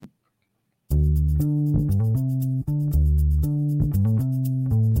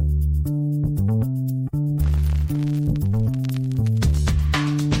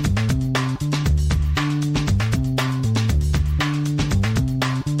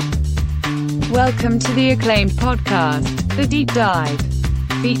Welcome to the acclaimed podcast, The Deep Dive,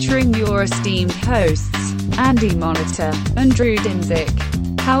 featuring your esteemed hosts, Andy Monitor and Drew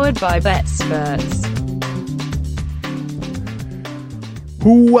Dinzik, powered by BetSperts.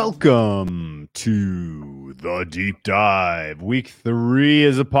 Welcome to The Deep Dive. Week 3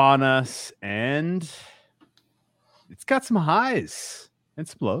 is upon us, and it's got some highs and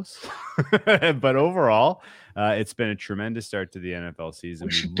some lows. But overall, it's been a tremendous start to the NFL season.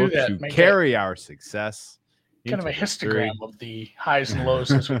 We should look do that. to Make carry our success. kind of a into histogram of the highs and lows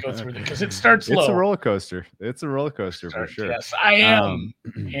as we go through because it starts low. It's a roller coaster. It's a roller coaster for sure. Yes, I am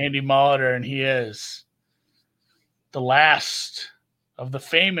Andy Molitor, and he is the last of the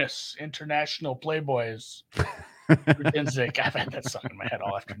famous international playboys. Dinzik. I've had that song in my head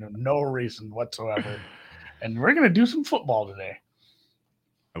all afternoon. No reason whatsoever. And we're going to do some football today.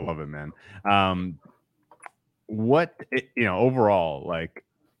 I love it, man. Overall, like,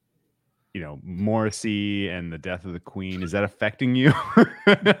 Morrissey and the death of the Queen, is that affecting you?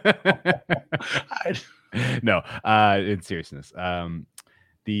 No, in seriousness.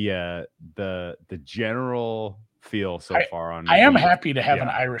 The general feel so far on. I am happy to have an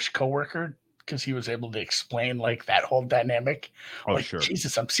Irish coworker because he was able to explain like that whole dynamic. Oh, like, sure.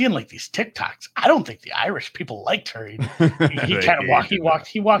 Jesus, I'm seeing like these TikToks. I don't think the Irish people liked her. He kind of walked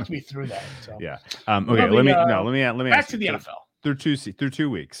me through that. So. Yeah. Okay. Let me back to the NFL. Through 2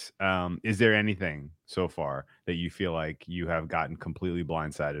 weeks. Is there anything so far that you feel like you have gotten completely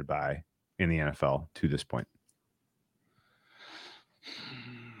blindsided by in the NFL to this point?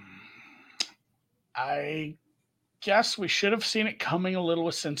 I guess we should have seen it coming a little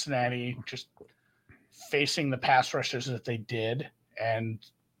with Cincinnati, just facing the pass rushers that they did and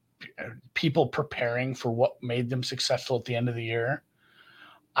people preparing for what made them successful at the end of the year.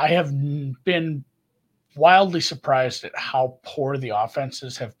 I have been wildly surprised at how poor the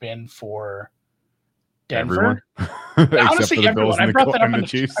offenses have been for Denver. Honestly, everyone. I brought that up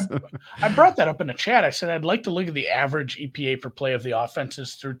in the chat. I said I'd like to look at the average EPA per play of the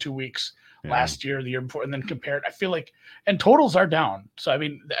offenses through 2 weeks last year, the year before, and then compare it. I feel like, and totals are down. So I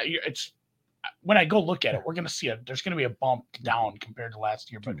mean, it's when I go look at it, we're going to see there's going to be a bump down compared to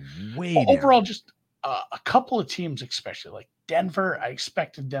last year. But overall, just a couple of teams, especially like Denver, I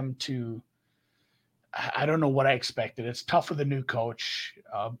expected them to. I don't know what I expected. It's tough with a new coach,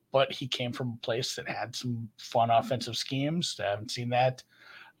 but he came from a place that had some fun offensive schemes. I haven't seen that.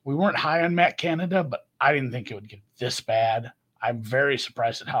 We weren't high on Matt Canada, but I didn't think it would get this bad. I'm very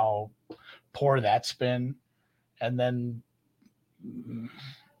surprised at how poor that's been. And then,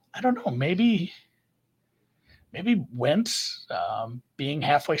 I don't know, maybe Wentz being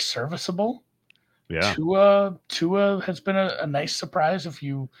halfway serviceable. Yeah. Tua has been a nice surprise if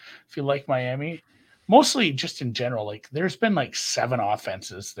you like Miami. Mostly just in general, like there's been like 7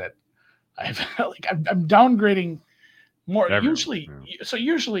 offenses that I'm downgrading more. Usually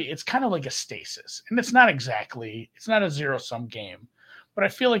it's kind of like a stasis, and it's not a zero-sum game, but I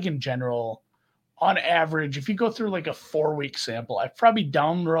feel like in general, on average, if you go through like a 4-week sample, I've probably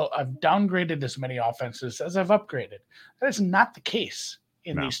downgraded as many offenses as I've upgraded. That is not the case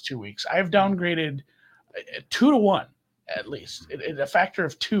in these 2 weeks. I have downgraded 2 to 1. At least a factor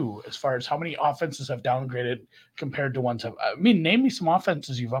of 2 as far as how many offenses I've downgraded compared to ones name me some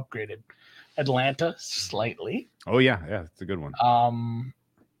offenses you've upgraded. Atlanta slightly. Oh yeah, it's a good one.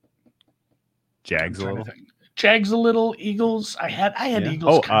 Jags a little. Eagles. I had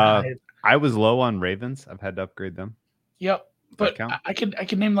Eagles. I was low on Ravens. I've had to upgrade them. Yep, but I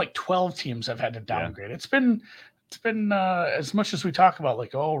could name like 12 teams I've had to downgrade. Yeah. It's been as much as we talk about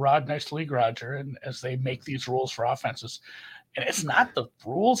like, oh, Rod, nice league, Roger, and as they make these rules for offenses, and it's not the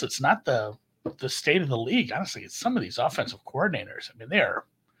rules, it's not the state of the league. Honestly, it's some of these offensive coordinators. I mean, they are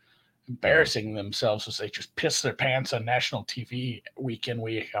embarrassing themselves as they just piss their pants on national TV week in,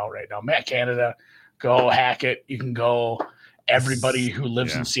 week out right now. Matt Canada, go Hackett. You can go. Everybody who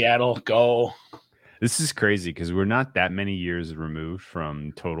lives in Seattle, go. This is crazy because we're not that many years removed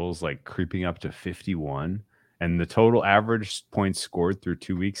from totals like creeping up to 51. And the total average points scored through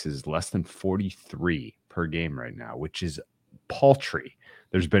 2 weeks is less than 43 per game right now, which is paltry.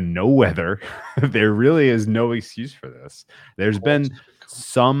 There's been no weather. There really is no excuse for this. There's been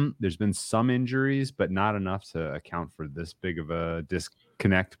some injuries, but not enough to account for this big of a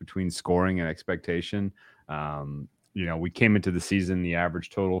disconnect between scoring and expectation. We came into the season, the average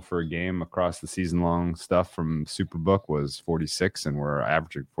total for a game across the season-long stuff from Superbook was 46, and we're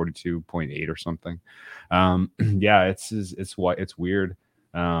averaging 42.8 or something. It's weird.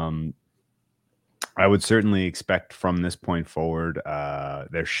 I would certainly expect from this point forward,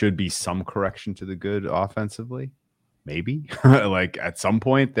 there should be some correction to the good offensively. Maybe like at some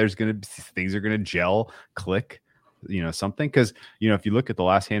point things are gonna gel, click, something. Because if you look at the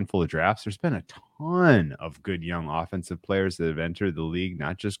last handful of drafts, there's been a ton of good young offensive players that have entered the league,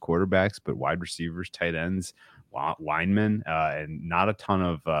 not just quarterbacks, but wide receivers, tight ends, linemen, and not a ton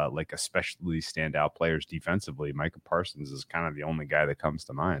of like especially standout players defensively. Micah Parsons is kind of the only guy that comes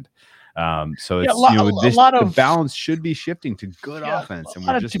to mind. So it's the balance should be shifting to good offense, and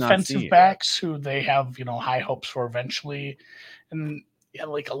we're just not seeing it. A lot of defensive backs who they have high hopes for eventually, and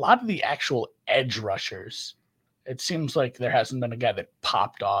like a lot of the actual edge rushers. It seems like there hasn't been a guy that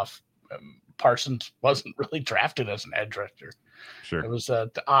popped off. Parsons wasn't really drafted as an edge rusher. Sure. It was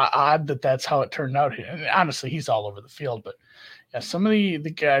odd that's how it turned out. And honestly, he's all over the field. But yeah, some of the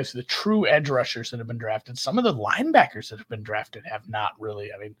guys, the true edge rushers that have been drafted, some of the linebackers that have been drafted have not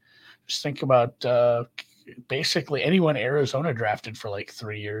really. I mean, just think about basically anyone Arizona drafted for like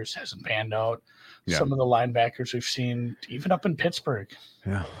 3 years hasn't panned out. Yeah. Some of the linebackers we've seen, even up in Pittsburgh.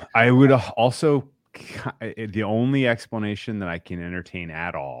 Yeah, I would also. The only explanation that I can entertain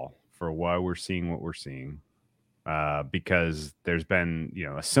at all for why we're seeing what we're seeing, because there's been,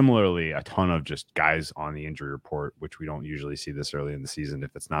 similarly a ton of just guys on the injury report, which we don't usually see this early in the season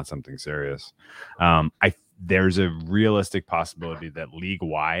if it's not something serious. There's a realistic possibility that league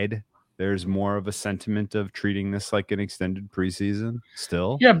wide, there's more of a sentiment of treating this like an extended preseason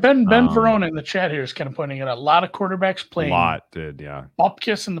still. Yeah, Ben Verone in the chat here is kind of pointing out a lot of quarterbacks playing. A lot did, yeah.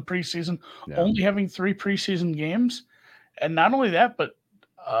 Bupkis in the preseason, only having 3 preseason games. And not only that, but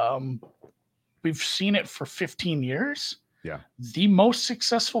we've seen it for 15 years. Yeah. The most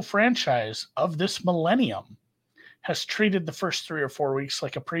successful franchise of this millennium has treated the first 3 or 4 weeks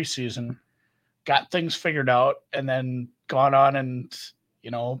like a preseason, got things figured out, and then gone on and,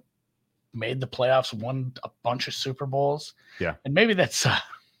 made the playoffs, won a bunch of Super Bowls. Yeah. And maybe that's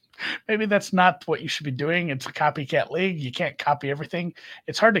not what you should be doing. It's a copycat league. You can't copy everything.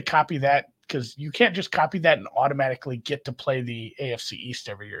 It's hard to copy that because you can't just copy that and automatically get to play the AFC East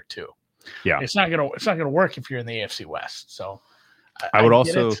every year too. Yeah. It's not gonna work if you're in the AFC West. So I would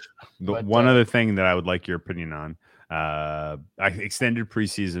also one other thing that I would like your opinion on. Extended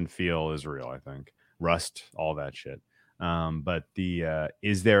preseason feel is real, I think. Rust, all that shit. But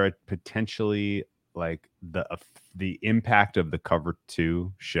is there a potentially like the impact of the cover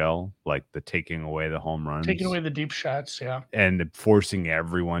 2 shell, like the taking away the home runs, taking away the deep shots, and forcing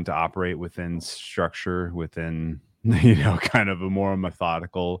everyone to operate within structure, within kind of a more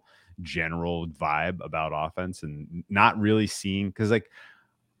methodical general vibe about offense, and not really seeing, because like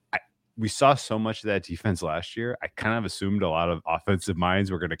we saw so much of that defense last year. I kind of assumed a lot of offensive minds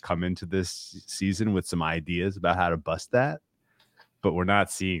were going to come into this season with some ideas about how to bust that, but we're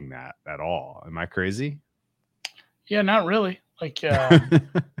not seeing that at all. Am I crazy? Yeah, not really. Like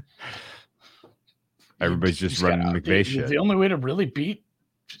everybody's just running McVay shit. The only way to really beat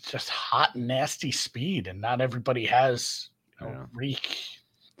just hot, nasty speed, and not everybody has reek.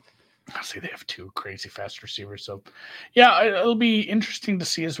 Honestly, they have 2 crazy fast receivers. So, yeah, it'll be interesting to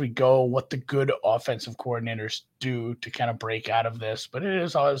see as we go what the good offensive coordinators do to kind of break out of this. But it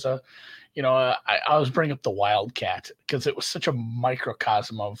is always I always bring up the Wildcat because it was such a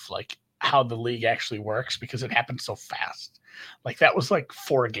microcosm of like how the league actually works because it happened so fast. Like that was like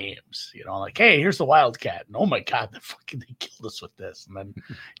 4 games, like, hey, here's the Wildcat. And oh my God, they killed us with this. And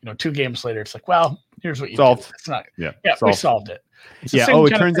then, 2 games later, it's like, well, here's what you solved. It's not, we solved it. Yeah. Oh,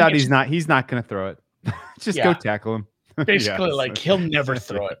 it turns out he's not going to throw it. Just go tackle him. Basically, like he'll never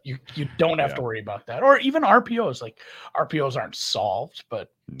throw it. You don't have to worry about that. Or even RPOs. Like RPOs aren't solved,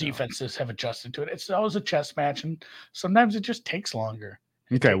 but defenses have adjusted to it. It's always a chess match, and sometimes it just takes longer.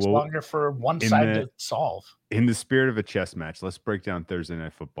 It takes longer for one side to solve. In the spirit of a chess match, let's break down Thursday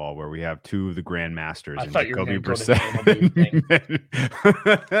Night Football, where we have 2 of the grandmasters. I thought Jacoby you were going to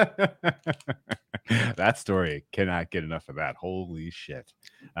Brissett. That story cannot get enough of that. Holy shit!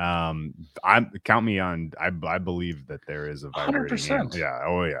 Count me on. I believe that there is a 100%. Yeah.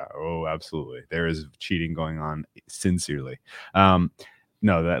 Oh, absolutely. There is cheating going on. Sincerely.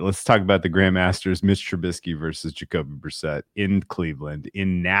 Let's talk about the Grandmasters, Mitch Trubisky versus Jacoby Brissett in Cleveland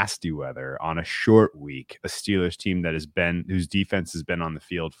in nasty weather on a short week. A Steelers team whose defense has been on the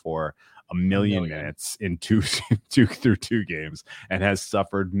field for a million minutes in 2 through 2 games and has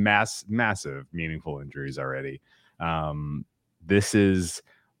suffered massive, meaningful injuries already. This is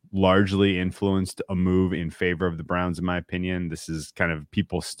largely influenced a move in favor of the Browns, in my opinion. This is kind of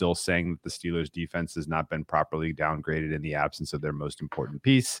people still saying that the Steelers defense has not been properly downgraded in the absence of their most important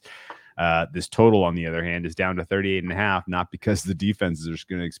piece. This total, on the other hand, is down to 38.5, not because the defenses are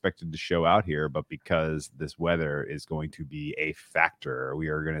going to expected to show out here, but because this weather is going to be a factor. We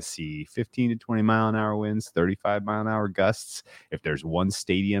are going to see 15 to 20 mile an hour winds, 35 mile an hour gusts. If there's one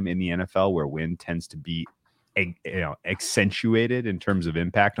stadium in the NFL where wind tends to be accentuated in terms of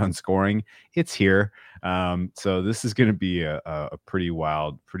impact on scoring, it's here. So this is going to be a pretty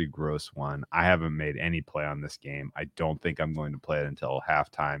wild, pretty gross one. I haven't made any play on this game. I don't think I'm going to play it until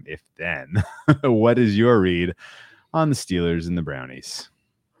halftime, if then. What is your read on the Steelers and the Brownies?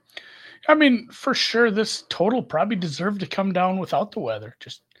 I mean, for sure, this total probably deserved to come down without the weather.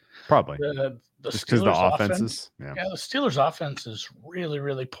 Just probably just because the offenses. The Steelers' offense is really,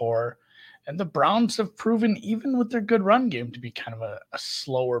 really poor. And the Browns have proven, even with their good run game, to be kind of a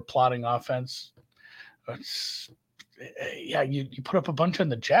slower plodding offense. You put up a bunch on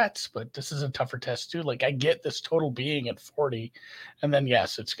the Jets, but this is a tougher test too. Like, I get this total being at 40, and then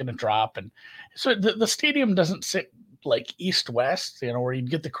yes, it's going to drop. And so the stadium doesn't sit like east-west, where you'd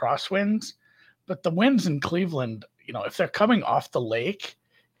get the crosswinds, but the winds in Cleveland, if they're coming off the lake,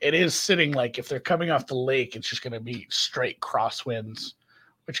 it is sitting like, if they're coming off the lake, it's just going to be straight crosswinds,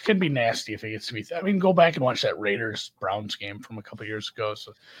 which can be nasty if it gets to be. I mean, go back and watch that Raiders-Browns game from a couple of years ago.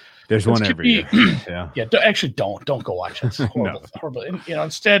 So there's one every year. Yeah. Don't go watch it. It's horrible. Horrible. And,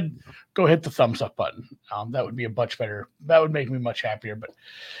 instead, go hit the thumbs up button. That would be much better. That would make me much happier. But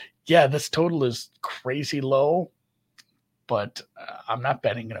yeah, this total is crazy low. But I'm not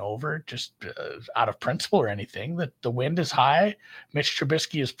betting it over just out of principle or anything. That the wind is high. Mitch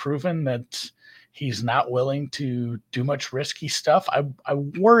Trubisky has proven that he's not willing to do much risky stuff. I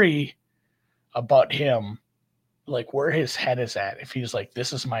worry about him, like where his head is at. If he's like,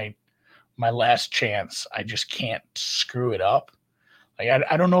 this is my last chance, I just can't screw it up. Like,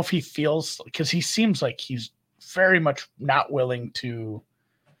 I don't know if he feels, because he seems like he's very much not willing to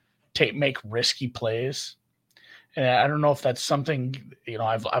make risky plays. And I don't know if that's something,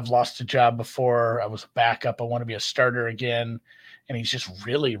 I've lost a job before. I was a backup. I want to be a starter again. And he's just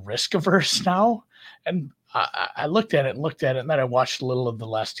really risk averse now. And I looked at it, and then I watched a little of the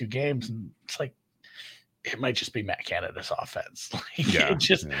last two games, and it's like, it might just be Matt Canada's offense.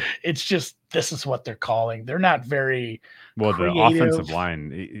 It's just, this is what they're calling. They're not very creative. The offensive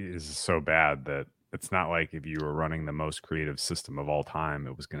line is so bad that it's not like if you were running the most creative system of all time,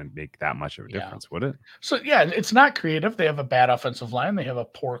 it was going to make that much of a difference, would it? So yeah, it's not creative. They have a bad offensive line. They have a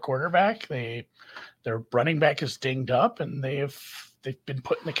poor quarterback. Their running back is dinged up, and they've been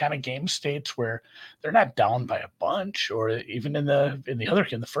put in the kind of game states where they're not down by a bunch, or even in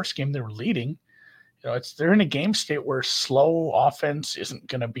the first game they were leading. They're in a game state where slow offense isn't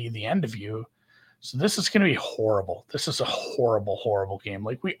going to be the end of you. So this is going to be horrible. This is a horrible, horrible game.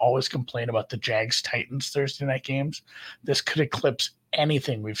 Like, we always complain about the Jags-Titans Thursday night games. This could eclipse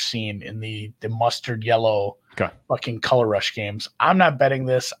anything we've seen in the mustard yellow fucking color rush games. I'm not betting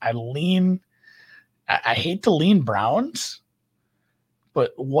this. I hate to lean Browns,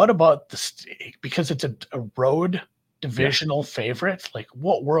 but what about because it's a road divisional favorite? Like,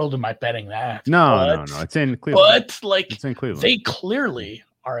 what world am I betting that? No. It's in Cleveland. But it's in Cleveland. They clearly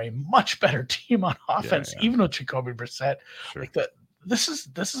are a much better team on offense, even with Jacoby Brissett. Sure. Like this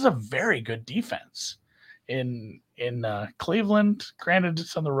is a very good defense in Cleveland. Granted,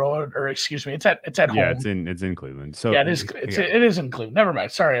 it's on the road, or excuse me, it's at home. Yeah, it's in Cleveland. So yeah, it is. It is in Cleveland. Never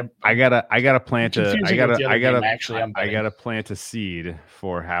mind. Sorry, I gotta plant a seed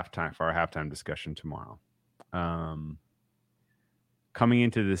for our halftime discussion tomorrow. Coming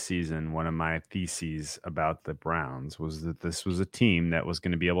into this season, one of my theses about the Browns was that this was a team that was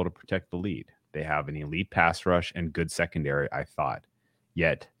going to be able to protect the lead. They have an elite pass rush and good secondary, I thought.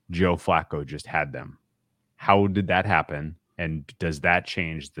 Yet Joe Flacco just had them. How did that happen? And does that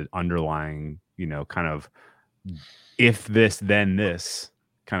change the underlying, kind of if this, then this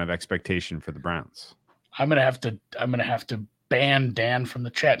kind of expectation for the Browns? I'm gonna have to ban Dan from the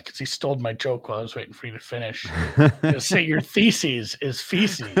chat because he stole my joke while I was waiting for you to finish. Say your theses is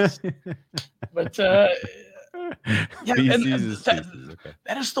feces, but feces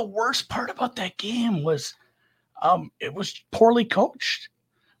that is the worst part about that game was, it was poorly coached.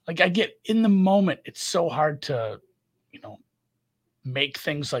 Like, I get in the moment, it's so hard to, make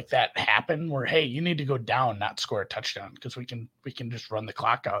things like that happen where, hey, you need to go down, not score a touchdown because we can just run the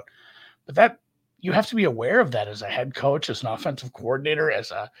clock out. But that, you have to be aware of that as a head coach, as an offensive coordinator, if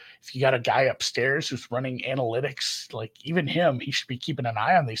you got a guy upstairs who's running analytics, like even him, he should be keeping an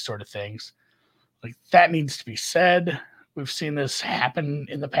eye on these sort of things. Like, that needs to be said. We've seen this happen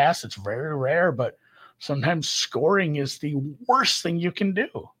in the past. It's very rare, but sometimes scoring is the worst thing you can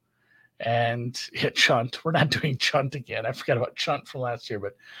do. And Chunt. We're not doing Chunt again. I forgot about Chunt from last year,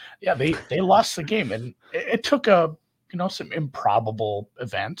 but yeah, they lost the game, and it took some improbable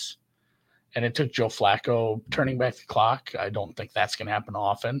events, and it took Joe Flacco turning back the clock. I don't think that's going to happen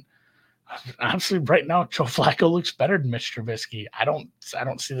often. Honestly, right now, Joe Flacco looks better than Mitch Trubisky. I don't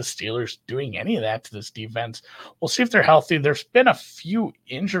see the Steelers doing any of that to this defense. We'll see if they're healthy. There's been a few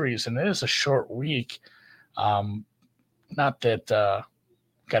injuries, and it is a short week. Not that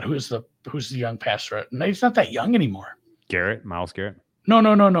God, who's the young passer? No, he's not that young anymore. Myles Garrett.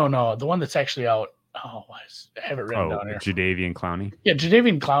 No. The one that's actually out. I have it written down here. Jadeveon Clowney. Yeah,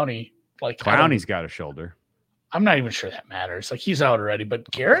 Jadeveon Clowney. Like Clowney's got a shoulder. I'm not even sure that matters. Like, he's out already, but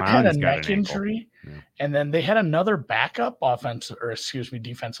Garrett had a neck injury, and then they had another backup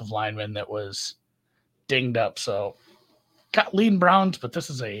defensive lineman that was dinged up. So got lean Browns, but this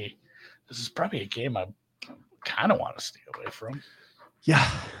is probably a game I kind of want to stay away from.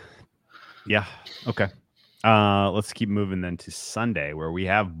 Yeah. Okay. Let's keep moving then to Sunday, where we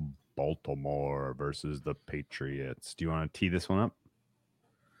have Baltimore versus the Patriots. Do you want to tee this one up?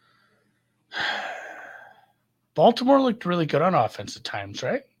 Baltimore looked really good on offense at times,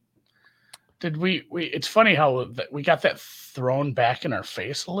 right? Did we it's funny how we got that thrown back in our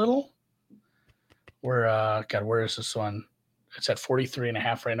face a little. Where is this one? It's at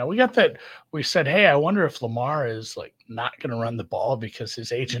 43.5 right now. We got that. We said, hey, I wonder if Lamar is like not going to run the ball because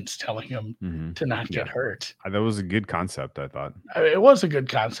his agent's telling him to not get hurt. That was a good concept, I thought. It was a good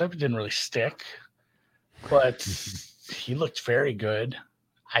concept. It didn't really stick, but he looked very good.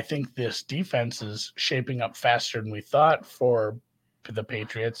 I think this defense is shaping up faster than we thought for the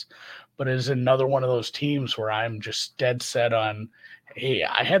Patriots, but it is another one of those teams where I'm just dead set on, hey,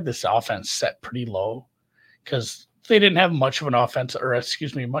 I had this offense set pretty low because they didn't have much of much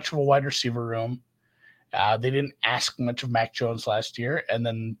of a wide receiver room. They didn't ask much of Mac Jones last year, and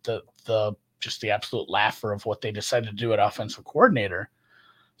then the absolute laugher of what they decided to do at offensive coordinator.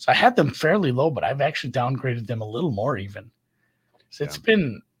 So I had them fairly low, but I've actually downgraded them a little more even. So it's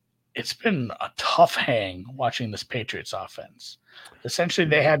been a tough hang watching this Patriots offense. Essentially,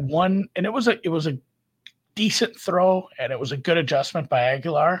 they had one, and it was a decent throw, and it was a good adjustment by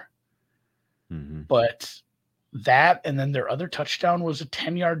Aguilar. Mm-hmm. But that, and then their other touchdown was a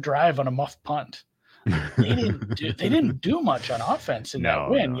 10-yard drive on a muff punt. They didn't do much on offense in that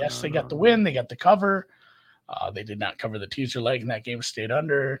win. They got the win. They got the cover. They did not cover the teaser leg in that game. Stayed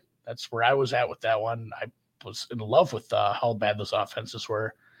under. That's where I was at with that one. I was in love with how bad those offenses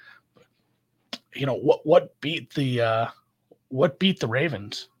were. What beat the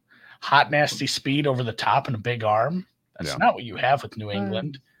Ravens? Hot, nasty speed over the top and a big arm. That's not what you have with New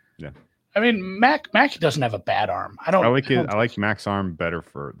England. Yeah. I mean, Mac doesn't have a bad arm. I like Mac's arm better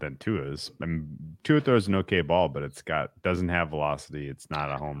than Tua's. I mean, Tua throws an okay ball, but doesn't have velocity. It's not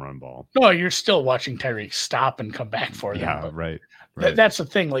a home run ball. No, you're still watching Tyreek stop and come back for them. Yeah, right. That's the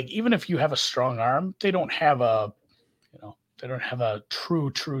thing. Like, even if you have a strong arm, they don't have a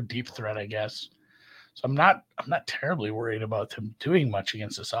true deep threat, I guess. So I'm not terribly worried about them doing much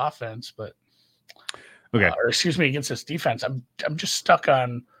against this offense, but against this defense. I'm just stuck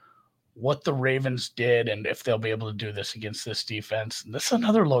on what the Ravens did and if they'll be able to do this against this defense. And this is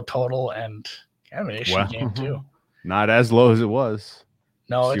another low total and kind of an issue game too. Not as low as it was.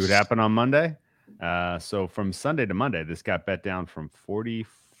 No, see what happened on Monday. So from Sunday to Monday, this got bet down from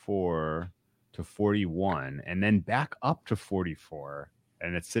 44 to 41 and then back up to 44.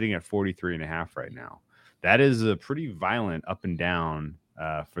 And it's sitting at 43.5 right now. That is a pretty violent up and down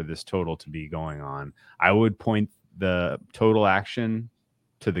for this total to be going on. I would point the total action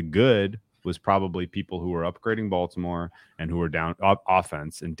to the good was probably people who were upgrading Baltimore and who were down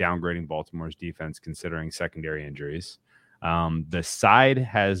offense and downgrading Baltimore's defense, considering secondary injuries. The side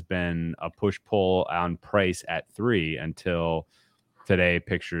has been a push-pull on price at 3 until today.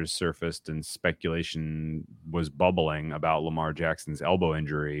 Pictures surfaced and speculation was bubbling about Lamar Jackson's elbow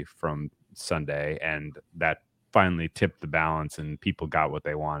injury from Sunday, and that finally tipped the balance and people got what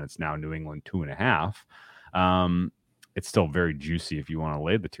they want. It's now New England 2.5. It's still very juicy if you want to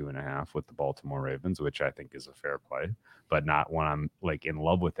lay the 2.5 with the Baltimore Ravens, which I think is a fair play, but not one I'm like in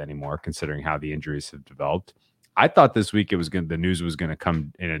love with anymore, considering how the injuries have developed. I thought this week the news was going to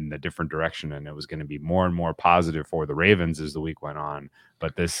come in a different direction, and it was going to be more and more positive for the Ravens as the week went on.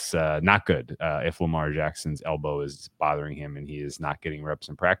 But this not good if Lamar Jackson's elbow is bothering him and he is not getting reps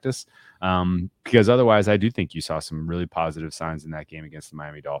in practice. Because otherwise, I do think you saw some really positive signs in that game against the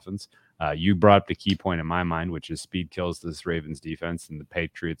Miami Dolphins. You brought up the key point in my mind, which is speed kills this Ravens defense, and the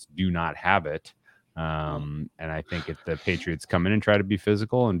Patriots do not have it. And I think if the Patriots come in and try to be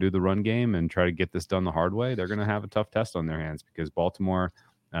physical and do the run game and try to get this done the hard way, they're going to have a tough test on their hands, because Baltimore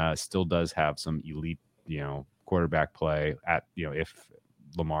still does have some elite, quarterback play at, if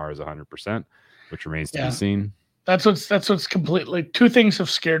Lamar is 100%, which remains to be seen. That's what's completely. Two things have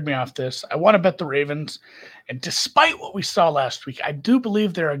scared me off this. I want to bet the Ravens, and despite what we saw last week, I do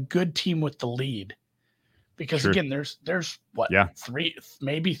believe they're a good team with the lead. Because again, there's what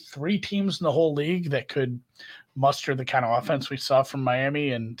maybe three teams in the whole league that could muster the kind of offense we saw from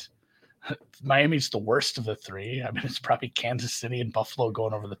Miami, and Miami's the worst of the three. I mean, it's probably Kansas City and Buffalo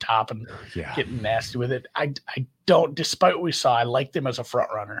going over the top and getting nasty with it. I don't, despite what we saw, I like them as a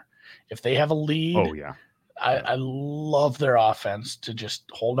front runner. If they have a lead, I love their offense to just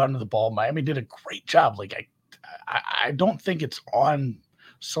hold on to the ball. Miami did a great job. Like I don't think it's on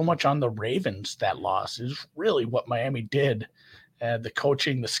so much on the Ravens. That loss is really what Miami did. The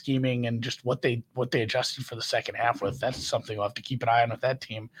coaching, the scheming, and just what they adjusted for the second half with. That's something we'll have to keep an eye on with that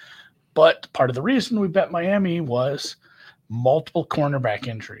team. But part of the reason we bet Miami was multiple cornerback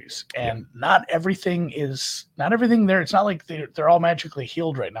injuries, and not everything there. It's not like they're all magically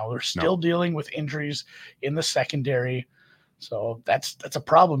healed right now. They're still dealing with injuries in the secondary. So that's a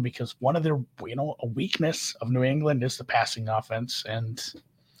problem, because one of their, a weakness of New England is the passing offense. And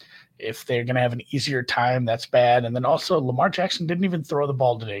if they're going to have an easier time, that's bad. And then also Lamar Jackson didn't even throw the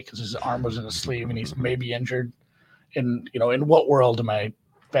ball today because his arm was in his sleeve and he's maybe injured. In what world am I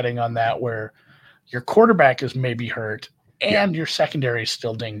betting on that, where your quarterback is maybe hurt and your secondary is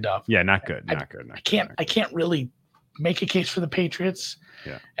still dinged up? Yeah, not good. I can't really make a case for the Patriots.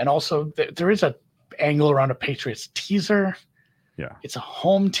 Yeah. And also there is a angle around a Patriots teaser. Yeah. It's a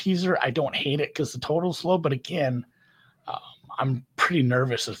home teaser. I don't hate it because the total's low, but again, I'm pretty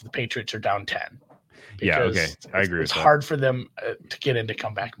nervous if the Patriots are down 10. Yeah, okay. I agree with It's that. hard for them to get into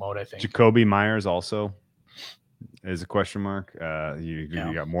comeback mode, I think. Jacoby Myers also is a question mark.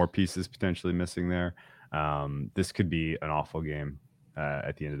 You got more pieces potentially missing there. This could be an awful game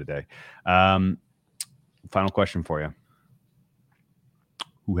at the end of the day. Final question for you.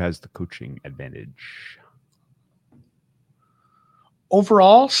 Who has the coaching advantage?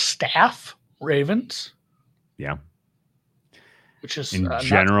 Overall staff, Ravens. Yeah. Which is in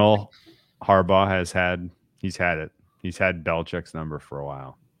general, Harbaugh he's had it. He's had Belichick's number for a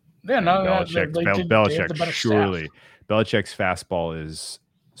while. Yeah, no, Belichick surely. Belichick's fastball is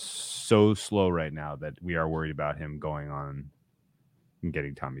so slow right now that we are worried about him going on and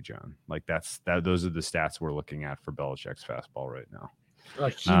getting Tommy John. Like those are the stats we're looking at for Belichick's fastball right now.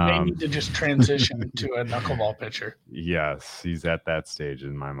 Like he may need to just transition to a knuckleball pitcher. Yes, he's at that stage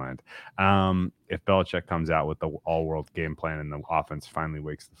in my mind. If Belichick comes out with the all-world game plan and the offense finally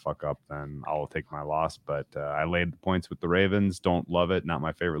wakes the fuck up, then I'll take my loss. But I laid the points with the Ravens. Don't love it. Not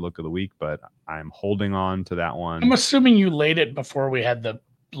my favorite look of the week, but I'm holding on to that one. I'm assuming you laid it before we had the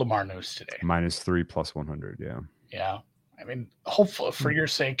Lamar news today. -3 +100, yeah. Yeah. I mean, hopefully for your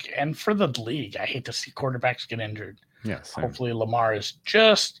sake and for the league, I hate to see quarterbacks get injured. Yes. Hopefully Lamar is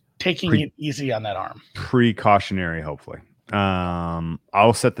just taking it easy on that arm. Precautionary, hopefully.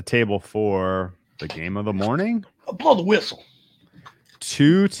 I'll set the table for the game of the morning. I'll blow the whistle.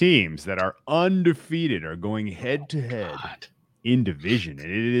 Two teams that are undefeated are going head-to-head in division.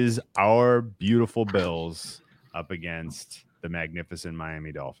 And it is our beautiful Bills up against the magnificent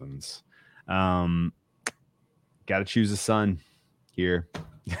Miami Dolphins. Got to choose a son here.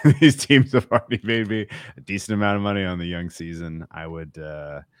 These teams have already made me a decent amount of money on the young season. I would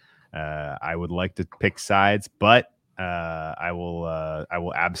like to pick sides, but I will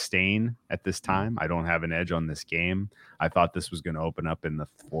abstain at this time. I don't have an edge on this game. I thought this was going to open up in the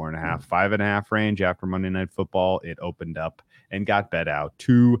 4.5, 5.5 range after Monday Night Football. It opened up and got bet out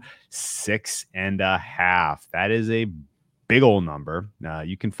to 6.5. That is a big old number.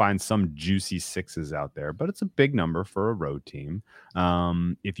 You can find some juicy 6s out there, but it's a big number for a road team.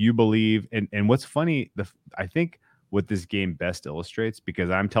 If you believe, and what's funny, I think what this game best illustrates,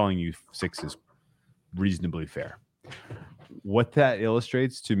 because I'm telling you 6 is reasonably fair. What that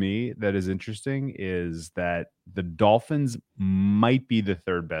illustrates to me that is interesting is that the Dolphins might be the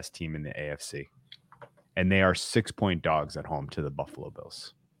third best team in the AFC, and they are 6-point dogs at home to the Buffalo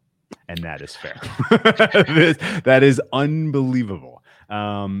Bills. And that is fair. that is unbelievable.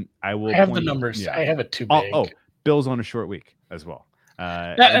 I have the numbers. Yeah. I have it too big. Bills on a short week as well.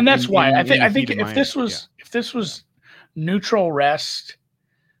 And that's why I think if this was neutral rest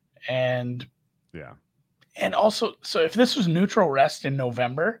and also, so if this was neutral rest in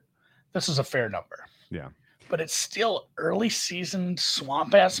November, this is a fair number. Yeah. But it's still early season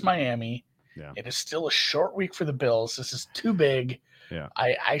swamp ass Miami. Yeah. It is still a short week for the Bills. This is too big. Yeah.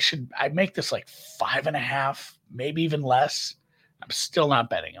 I make this like 5.5, maybe even less. I'm still not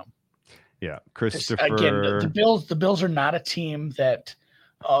betting them. Yeah. Christopher. Again, the Bills are not a team that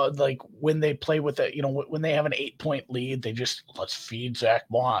like when they play with it, when they have an 8-point lead, they just let's feed Zach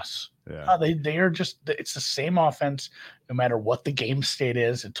Moss. Yeah. They are just, it's the same offense no matter what the game state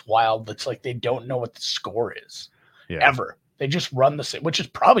is. It's wild. It's like they don't know what the score is ever. They just run the same, which is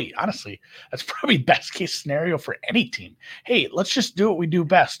probably, honestly, that's probably best case scenario for any team. Hey, let's just do what we do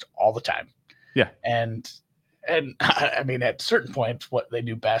best all the time. Yeah. And I mean, at certain points, what they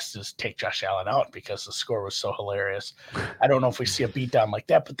do best is take Josh Allen out because the score was so hilarious. I don't know if we see a beatdown like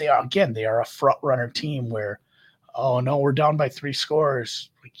that, but they are a front runner team where, oh no, we're down by 3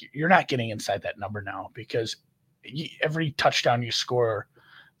 scores. Like, you're not getting inside that number now because every touchdown you score,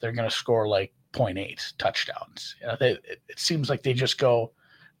 they're going to score like 0.8 touchdowns. It seems like they just go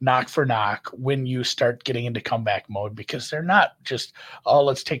knock for knock when you start getting into comeback mode because they're not just, oh,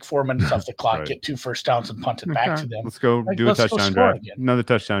 let's take 4 minutes off the clock, right. Get 2 first downs and punt it back to them. Let's go do a touchdown drive. Again. Another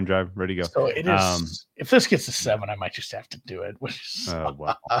touchdown drive. Ready to go. So it is. If this gets to 7, I might just have to do it, which sucks.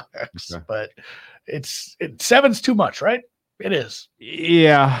 Wow. Okay. But 7's too much, right? It is.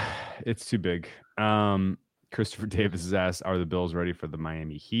 Yeah, it's too big. Christopher Davis has asked, are the Bills ready for the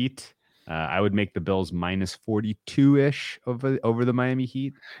Miami Heat? I would make the Bills minus 42-ish over the Miami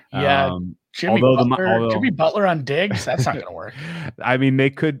Heat. Yeah, Jimmy Butler on Diggs, that's not going to work. I mean, they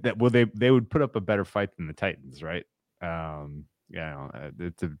could. They would put up a better fight than the Titans, right?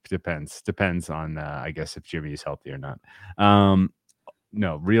 It depends on I guess if Jimmy is healthy or not.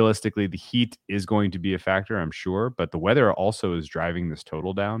 No, realistically, the heat is going to be a factor, I'm sure, but the weather also is driving this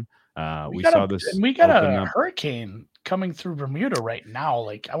total down. We got a hurricane coming through Bermuda right now.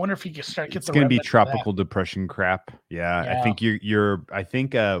 Like, I wonder if you can start. It's going to be tropical depression crap. Yeah, I think I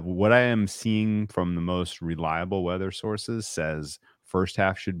think what I am seeing from the most reliable weather sources says first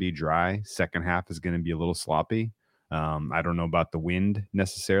half should be dry, second half is going to be a little sloppy. I don't know about the wind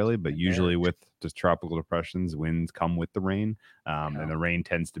necessarily, but usually with just tropical depressions, winds come with the rain, and the rain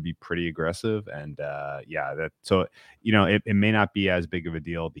tends to be pretty aggressive. And it may not be as big of a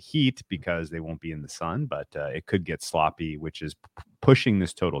deal, the heat, because they won't be in the sun, but it could get sloppy, which is pushing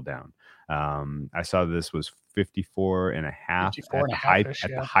this total down. I saw this was 54 and a half at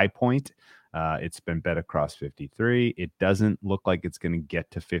the high point. It's been bet across 53. It doesn't look like it's going to get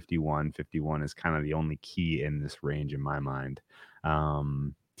to 51. 51 is kind of the only key in this range in my mind.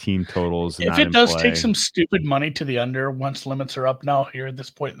 Team totals. If it does take some stupid money to the under once limits are up now here at this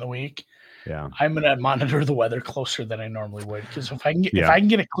point in the week, I'm going to monitor the weather closer than I normally would. Because if I can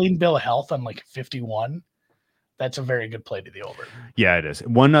get a clean bill of health on like 51, that's a very good play to the over. Yeah, it is.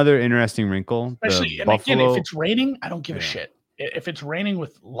 One other interesting wrinkle. Especially, again, if it's raining, I don't give a shit. If it's raining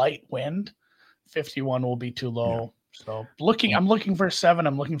with light wind, 51 will be too low. Yeah. So I'm looking for a 7.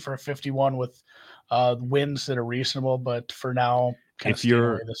 I'm looking for a 51 with winds that are reasonable. But for now, if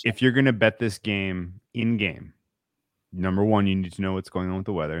you're going to bet this game in game, number 1, you need to know what's going on with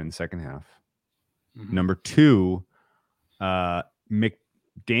the weather in the second half. Mm-hmm. Number 2,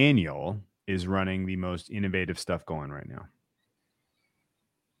 McDaniel is running the most innovative stuff going right now.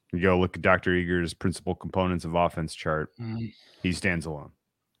 You go look at Dr. Eager's principal components of offense chart. Mm-hmm. He stands alone.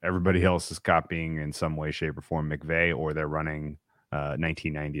 Everybody else is copying in some way, shape, or form McVay, or they're running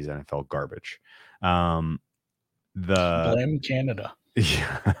 1990s NFL garbage. Blame Canada.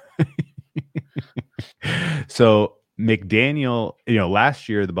 Yeah. So McDaniel, last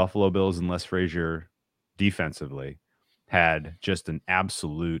year the Buffalo Bills and Les Frazier defensively had just an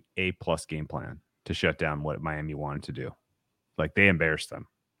absolute A+ game plan to shut down what Miami wanted to do. Like, they embarrassed them.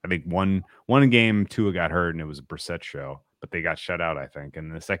 I think one game, Tua got hurt, and it was a Brissett show, but they got shut out, I think.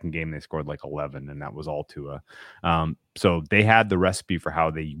 And the second game, they scored like 11, and that was all Tua. So they had the recipe for how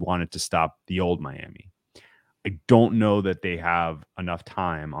they wanted to stop the old Miami. I don't know that they have enough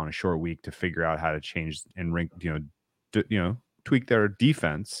time on a short week to figure out how to change and tweak their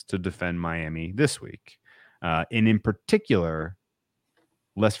defense to defend Miami this week. And in particular,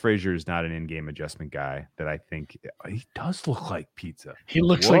 Les Frazier is not an in-game adjustment guy that I think he does look like pizza. He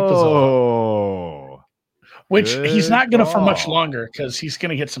looks like Pizzola. Which he's not going to for much longer because he's going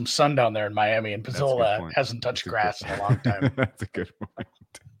to get some sun down there in Miami, and Pizzola hasn't touched grass in a long time. That's a good point.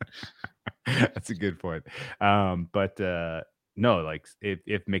 That's a good point. No, like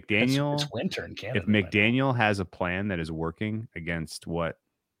if McDaniel, it's winter in Canada. If McDaniel has a plan that is working against what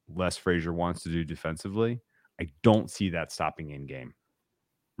Les Frazier wants to do defensively, I don't see that stopping in game.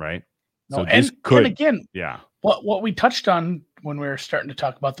 Right. No, so and again, yeah. What we touched on when we were starting to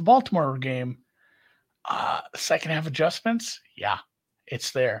talk about the Baltimore game, second half adjustments. Yeah, it's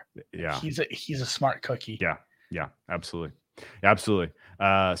there. Yeah. He's a smart cookie. Yeah. Yeah, absolutely. Absolutely.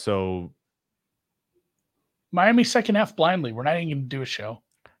 So Miami second half blindly. We're not even going to do a show.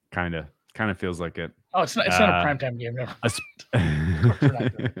 Kind of feels like it. Oh, it's not a primetime game. Never. course we're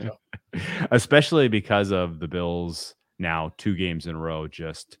not doing it, Joe. Especially because of the Bills now 2 games in a row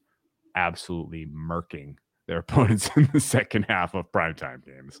just absolutely murking their opponents in the second half of primetime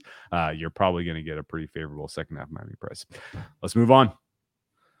games. You're probably going to get a pretty favorable second half Miami price. Let's move on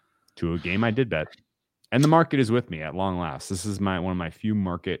to a game I did bet. And the market is with me at long last. This is one of my few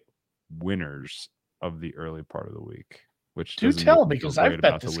market winners of the early part of the week. Which do tell, because I've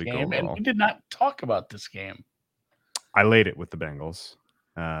bet this game overall. And we did not talk about this game. I laid it with the Bengals.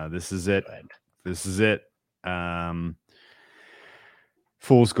 This is it. This is it.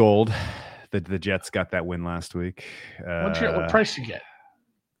 Fool's gold. The Jets got that win last week. What price you get?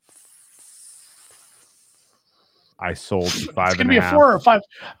 I sold 5.5. It's going to be a 4 or 5.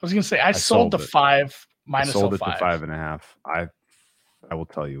 I was going to say I sold the 5 minus. I sold it to 5.5. I will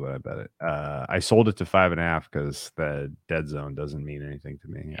tell you what I bet it. I sold it to 5.5 because the dead zone doesn't mean anything to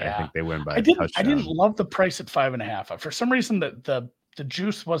me. Yeah. I think they win by a touchdown. I didn't love the price at 5.5. For some reason, the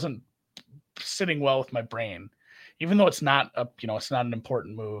juice wasn't sitting well with my brain, even though it's not it's not an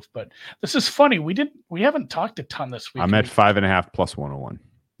important move. But this is funny. We haven't talked a ton this week. I'm at 5.5 plus 101.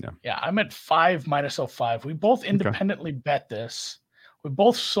 Yeah, I'm at 5 minus 05. We both independently bet this. We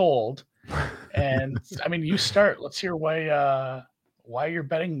both sold, and I mean, you start. Let's hear why you're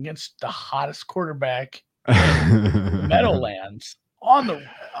betting against the hottest quarterback in Meadowlands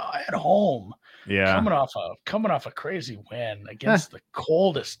at home. Yeah, coming off a crazy win against the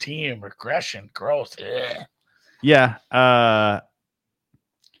coldest team. Regression, growth. Ugh. Yeah.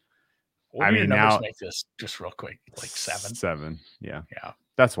 What do your numbers make this just real quick? Like 7. 7. Yeah. Yeah.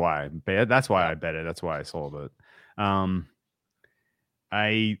 That's why I bet it. That's why I sold it. Some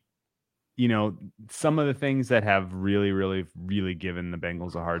of the things that have really, really, really given the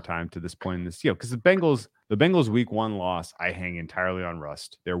Bengals a hard time to this point in this, because the Bengals week 1 loss, I hang entirely on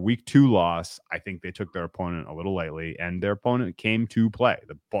rust. Their week 2 loss, I think they took their opponent a little lightly, and their opponent came to play.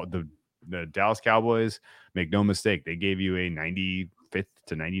 The Dallas Cowboys, make no mistake, they gave you a 95th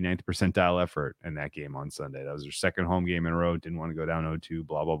to 99th percentile effort in that game on Sunday. That was their second home game in a row. Didn't want to go down 0-2,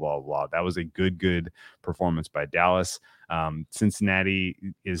 blah, blah, blah, blah. That was a good performance by Dallas. Cincinnati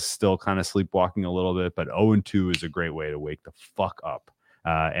is still kind of sleepwalking a little bit, but 0-2 is a great way to wake the fuck up.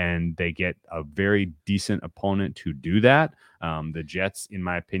 And they get a very decent opponent to do that. The Jets, in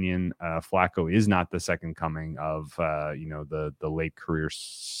my opinion, Flacco is not the second coming of the late career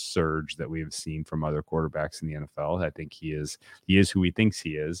surge that we have seen from other quarterbacks in the NFL. I think he is who he thinks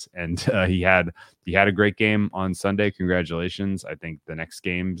he is, and he had a great game on Sunday. Congratulations! I think the next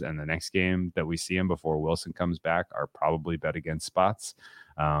games and the next game that we see him before Wilson comes back are probably bet against spots.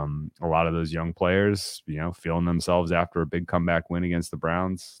 A lot of those young players, feeling themselves after a big comeback win against the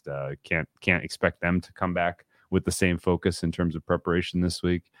Browns, can't expect them to come back with the same focus in terms of preparation this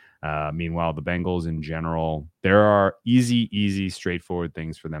week. Meanwhile, the Bengals in general, there are easy, straightforward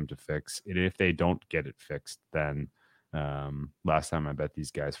things for them to fix. If they don't get it fixed, then last time I bet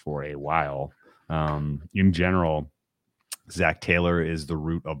these guys for a while, in general, Zach Taylor is the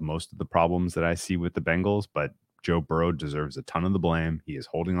root of most of the problems that I see with the Bengals, but Joe Burrow deserves a ton of the blame. He is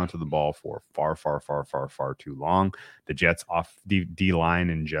holding onto the ball for far too long. The Jets off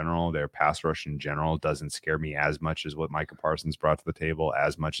D-line in general, their pass rush in general doesn't scare me as much as what Micah Parsons brought to the table,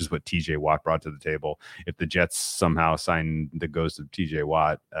 as much as what TJ Watt brought to the table. If the Jets somehow sign the ghost of TJ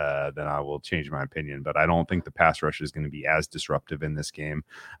Watt, then I will change my opinion. But I don't think the pass rush is going to be as disruptive in this game.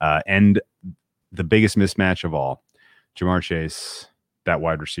 And the biggest mismatch of all, Ja'Marr Chase, that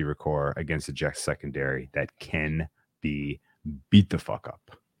wide receiver core against the Jets secondary that can be beat the fuck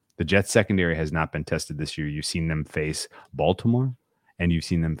up. The Jets secondary has not been tested this year. You've seen them face Baltimore and you've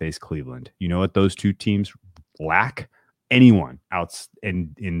seen them face Cleveland. You know what those two teams lack? Anyone out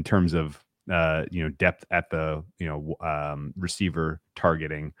in terms of depth at the receiver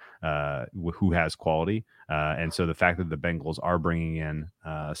targeting who has quality. And so the fact that the Bengals are bringing in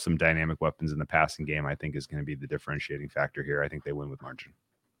some dynamic weapons in the passing game, I think is going to be the differentiating factor here. I think they win with margin.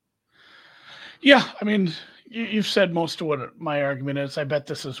 Yeah, I mean, you've said most of what my argument is. I bet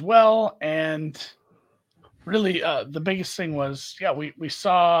this as well. And really, the biggest thing was, we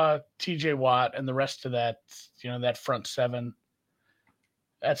saw TJ Watt and the rest of that, that front seven.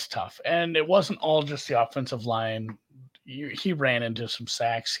 That's tough. And it wasn't all just the offensive line. He ran into some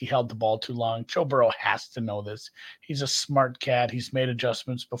sacks. He held the ball too long. Joe Burrow has to know this. He's a smart cat. He's made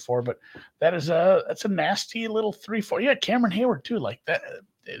adjustments before, but that's a nasty little 3-4. Yeah, Cameron Hayward too. Like that.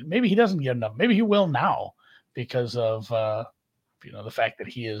 Maybe he doesn't get enough. Maybe he will now because of the fact that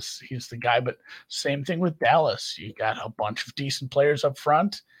he's the guy. But same thing with Dallas. You got a bunch of decent players up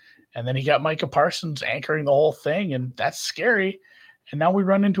front, and then he got Micah Parsons anchoring the whole thing, and that's scary. And now we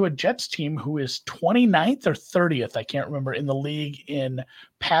run into a Jets team who is 29th or 30th, I can't remember, in the league in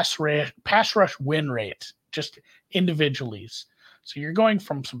pass rush win rate, just individually. So you're going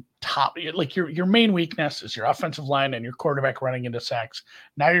from some top, like your main weakness is your offensive line and your quarterback running into sacks.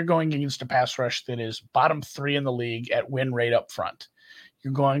 Now you're going against a pass rush that is bottom 3 in the league at win rate up front.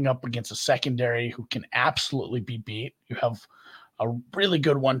 You're going up against a secondary who can absolutely be beat. You have a really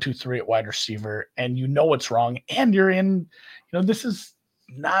good 1-2-3 at wide receiver, and you know what's wrong. And you're in, this is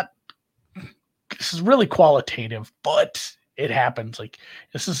really qualitative, but it happens. Like,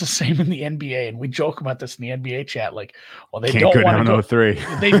 this is the same in the NBA, and we joke about this in the NBA chat. Like, well, they don't want to go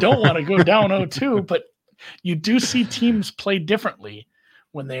 0-3. They don't want to go down 0-2, but you do see teams play differently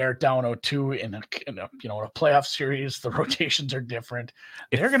when they are down 0-2 in a playoff series. The rotations are different.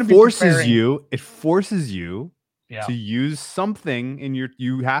 They're going to be it forces you to use something in your.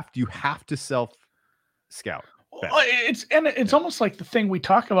 You have to self scout. It's almost like the thing we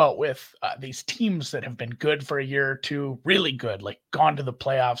talk about with these teams that have been good for a year or two, really good, like gone to the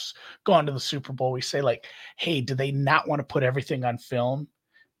playoffs, gone to the Super Bowl. We say, like, hey, do they not want to put everything on film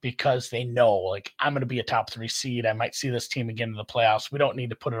because they know, like, I'm going to be a top 3 seed. I might see this team again in the playoffs. We don't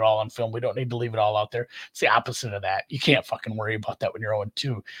need to put it all on film. We don't need to leave it all out there. It's the opposite of that. You can't fucking worry about that when you're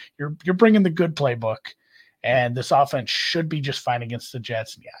 0-2. You're bringing the good playbook, and this offense should be just fine against the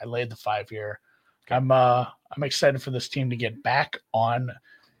Jets. And yeah, I laid the 5 here. I'm excited for this team to get back on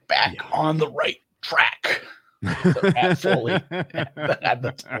the right track. At Foley at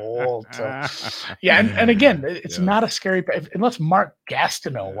the toll. So, yeah, and again, it's not a scary unless Mark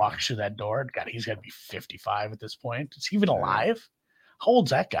Gastineau walks through that door. God, he's got to be 55 at this point. Is he even alive? How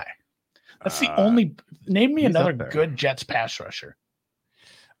old's that guy? That's the only. Name me another good Jets pass rusher.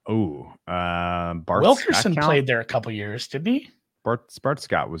 Oh, Bart Wilkerson played there a couple years, didn't he? Bart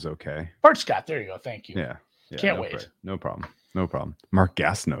Scott was okay. Bart Scott, there you go. Thank you. Yeah, can't wait. No problem. Mark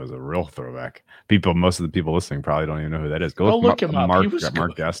Gastineau is a real throwback. Most of the people listening probably don't even know who that is. Go look him up. Mark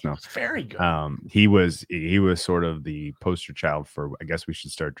Gastineau. He was very good. He was sort of the poster child for. I guess we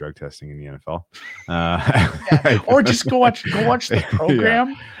should start drug testing in the NFL. Or just go watch the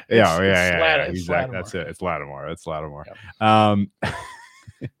program. Yeah. Exactly. That's it. It's Lattimore. Yep. All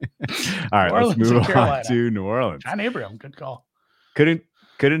right, let's move on to New Orleans. John Abraham, good call.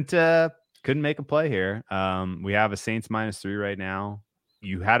 Couldn't make a play here. We have a Saints -3 right now.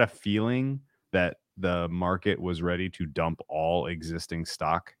 You had a feeling that the market was ready to dump all existing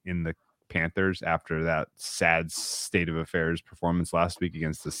stock in the Panthers after that sad state of affairs performance last week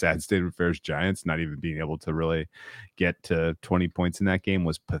against the sad state of affairs Giants. Not even being able to really get to 20 points in that game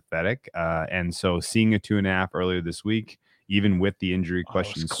was pathetic. And so seeing a 2.5 earlier this week, even with the injury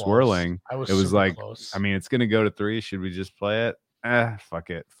question swirling, it was like, close. I mean, it's going to go to 3. Should we just play it?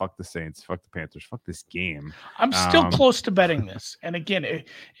 Fuck it. Fuck the Saints. Fuck the Panthers. Fuck this game. I'm still close to betting this. And again,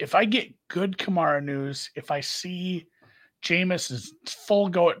 if I get good Kamara news, if I see Jameis is full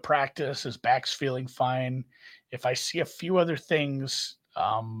go at practice, his back's feeling fine, if I see a few other things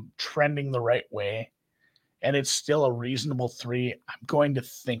trending the right way, and it's still a reasonable 3, I'm going to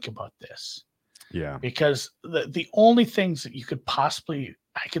think about this. Yeah. Because the only things that you could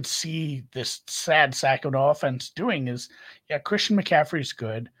I could see this sad sack of offense doing is, Christian McCaffrey's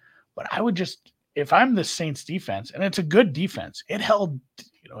good, but I would just, if I'm the Saints defense, and it's a good defense, it held,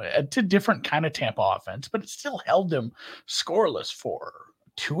 it's a different kind of Tampa offense, but it still held them scoreless for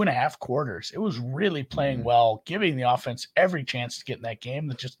 2.5 quarters. It was really playing well, giving the offense every chance to get in that game.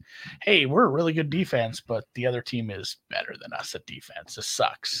 That just, hey, we're a really good defense, but the other team is better than us at defense. This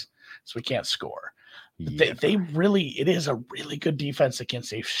sucks. So we can't score. Yeah. It is a really good defense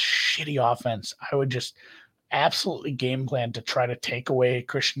against a shitty offense. I would just absolutely game plan to try to take away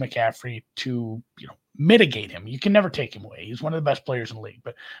Christian McCaffrey to, mitigate him. You can never take him away. He's one of the best players in the league,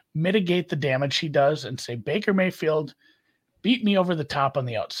 but mitigate the damage he does and say, Baker Mayfield, beat me over the top on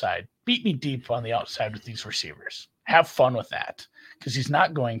the outside. Beat me deep on the outside with these receivers. Have fun with that, because he's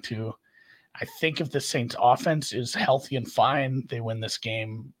not going to. I think if the Saints offense is healthy and fine, they win this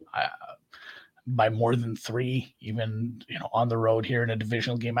game by more than 3, even, on the road here in a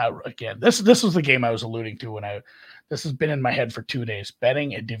divisional game. This was the game I was alluding to this has been in my head for 2 days,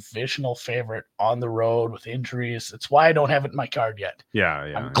 betting a divisional favorite on the road with injuries. That's why I don't have it in my card yet. Yeah.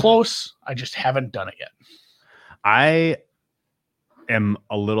 I'm close. I just haven't done it yet. I am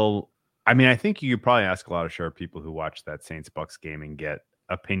a little, I think you could probably ask a lot of sharp people who watch that Saints Bucks game and get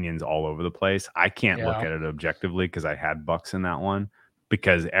opinions all over the place. I can't look at it objectively because I had Bucks in that one,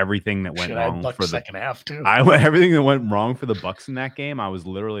 because everything that went wrong for the second half too. Everything that went wrong for the Bucks in that game, I was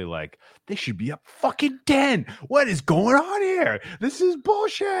literally like, they should be up fucking 10. What is going on here? This is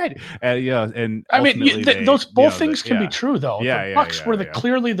bullshit. And I mean, those both things can be true though. The Bucks were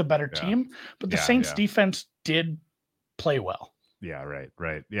clearly the better team, but the Saints defense did play well. Yeah,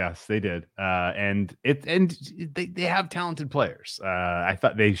 right. Yes, they did. And they have talented players. I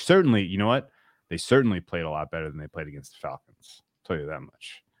thought they certainly, you know what? They certainly played a lot better than they played against the Falcons. I'll tell you that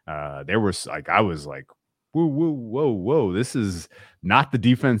much. I was like, whoa. This is not the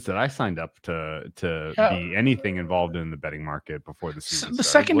defense that I signed up to be anything involved in the betting market before the season. The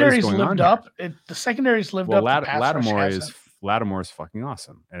secondaries lived up. The secondaries lived up. Lattimore is fucking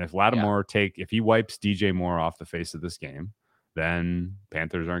awesome. And if Lattimore if he wipes DJ Moore off the face of this game, then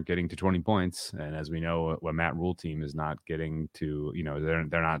Panthers aren't getting to 20 points. And as we know, a Matt Rule team is not getting to,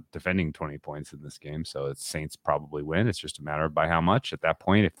 they're not defending 20 points in this game. So it's Saints probably win. It's just a matter of by how much at that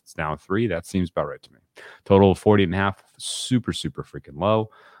point. If it's now 3, that seems about right to me. Total of 40.5, super, super freaking low,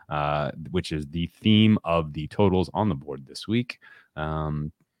 which is the theme of the totals on the board this week. We're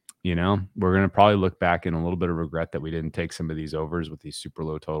going to probably look back in a little bit of regret that we didn't take some of these overs with these super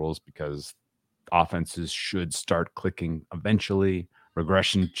low totals, because offenses should start clicking eventually.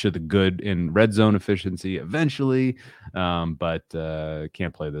 Regression to the good in red zone efficiency eventually, but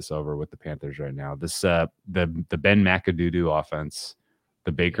can't play this over with the Panthers right now. This the Ben McAdoo offense,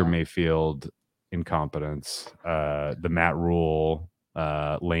 the Baker Mayfield incompetence, the Matt Rule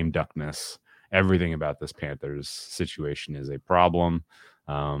lame duckness. Everything about this Panthers situation is a problem.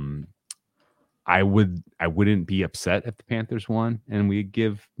 I wouldn't be upset if the Panthers won and we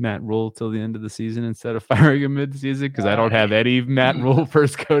give Matt Rule till the end of the season instead of firing him mid-season, because I don't have any Matt Rule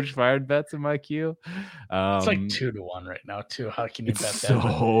first coach fired bets in my queue. It's like 2-1 right now too. How can you bet that?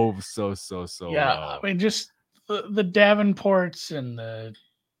 So yeah, low. I mean, just the Davenports and the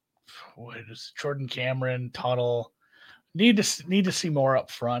Jordan Cameron, Tuttle need to see more up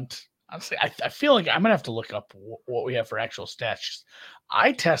front. Honestly, I feel like I'm gonna have to look up what we have for actual stats.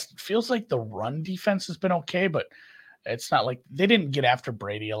 Eye test feels like the run defense has been okay, but it's not like they didn't get after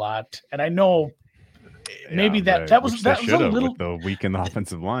Brady a lot. And I know maybe that was a little with the weakened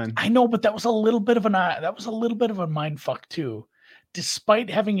offensive line. I know, but that was a little bit of a mind fuck too. Despite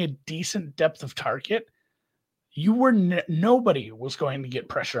having a decent depth of target, you were nobody was going to get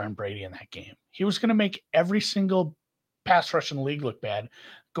pressure on Brady in that game. He was going to make every single pass rush in the league look bad.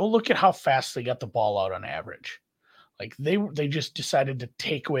 Go look at how fast they got the ball out on average. Like they just decided to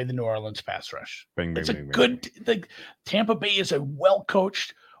take away the New Orleans pass rush. Tampa Bay is a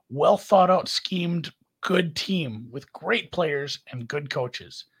well-coached, well thought out, schemed, good team with great players and good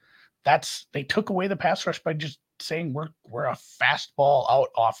coaches. They took away the pass rush by just saying we're a fast ball out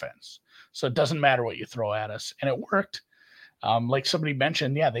offense. So it doesn't matter what you throw at us. And it worked. Like somebody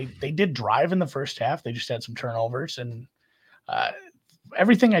mentioned, they did drive in the first half. They just had some turnovers, and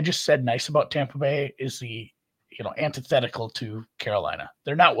everything I just said nice about Tampa Bay is the antithetical to Carolina.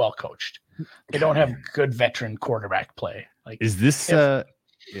 They're not well coached. They don't have good veteran quarterback play. Like, is this I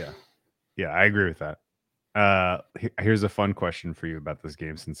agree with that. Here's a fun question for you about this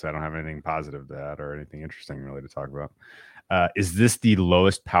game, since I don't have anything positive to add or anything interesting really to talk about. Is this the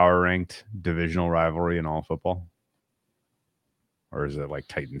lowest power ranked divisional rivalry in all football? Or is it like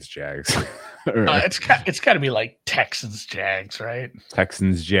Titans Jags? It's got to be like Texans Jags, right?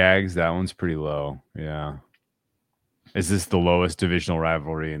 Texans Jags, that one's pretty low. Yeah. Is this the lowest divisional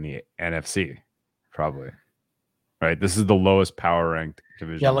rivalry in the NFC? Probably. Right. This is the lowest power ranked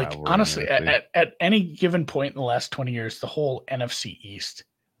divisional rivalry. Honestly, at any given point in the last 20 years, the whole NFC East,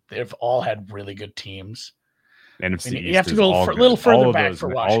 they've all had really good teams. NFC East, you have to go a little further back for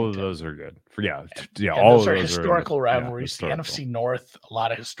Washington. All of those are good. All those are historical rivalries. The NFC North, a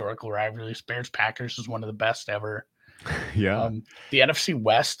lot of historical rivalries. Bears Packers is one of the best ever. Yeah. The NFC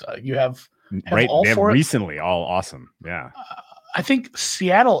West, you have all four recently, all awesome. Yeah. I think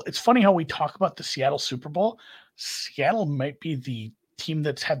Seattle. It's funny how we talk about the Seattle Super Bowl. Seattle might be the team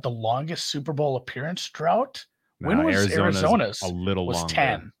that's had the longest Super Bowl appearance drought. When was Arizona's? A little was longer.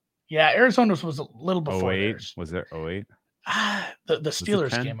 10. Yeah, Arizona's was a little before. 08? Was there 08? The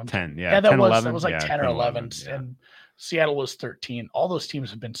Steelers game. 10, yeah. That 10, was 11? That was like 10 or 11. Yeah. And Seattle was 13. All those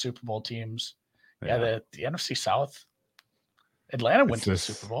teams have been Super Bowl teams. Yeah, the NFC South. Atlanta went to the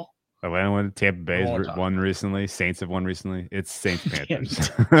Super Bowl. Atlanta won. Tampa Bay won recently. Saints have won recently. It's Saints Panthers.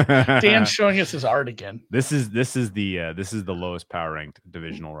 Dan's showing us his art again. This is the lowest power ranked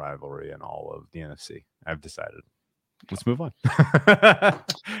divisional rivalry in all of the NFC. I've decided. Let's move on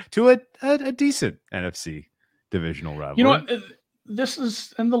to a decent NFC divisional rivalry. You know what?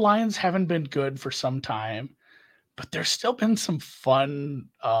 The Lions haven't been good for some time, but there's still been some fun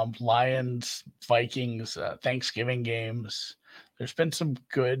Lions Vikings Thanksgiving games. There's been some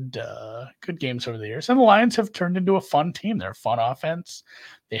good games over the years, and the Lions have turned into a fun team. They're a fun offense.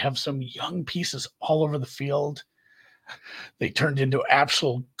 They have some young pieces all over the field. They turned into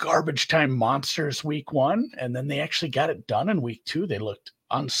absolute garbage time monsters week 1, and then they actually got it done in week 2. They looked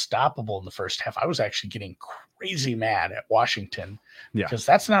unstoppable in the first half. I was actually getting crazy mad at Washington because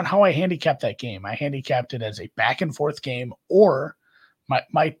that's not how I handicapped that game. I handicapped it as a back and forth game, or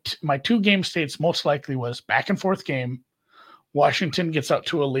my 2 game states most likely was back and forth game. Washington gets out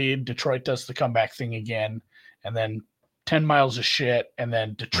to a lead. Detroit does the comeback thing again, and then 10 miles of shit, and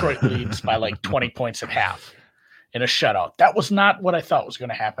then Detroit leads by like 20 points at half in a shutout. That was not what I thought was going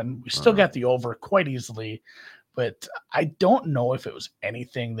to happen. We still got the over quite easily, but I don't know if it was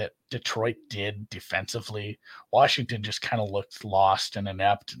anything that Detroit did defensively. Washington just kind of looked lost and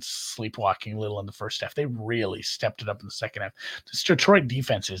inept and sleepwalking a little in the first half. They really stepped it up in the second half. This Detroit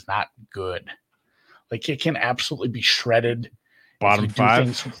defense is not good. Like, it can absolutely be shredded. Bottom 5?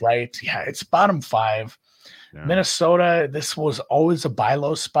 Things right. Yeah, it's bottom 5. Yeah. Minnesota, this was always a buy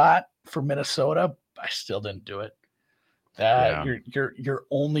low spot for Minnesota. I still didn't do it. Your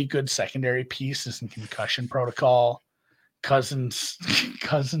only good secondary piece is in concussion protocol. Cousins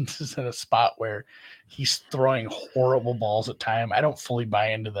is in a spot where he's throwing horrible balls at time. I don't fully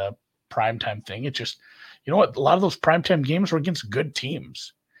buy into the primetime thing. It just, you know what? A lot of those primetime games were against good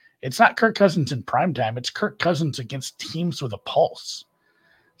teams. It's not Kirk Cousins in primetime. It's Kirk Cousins against teams with a pulse.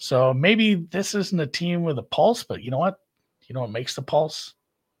 So maybe this isn't a team with a pulse, but you know what? You know what makes the pulse?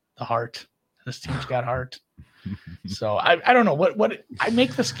 The heart. This team's got heart. So I don't know what I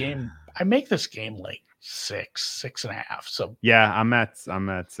make this game. I make this game like 6.5. So yeah, I'm at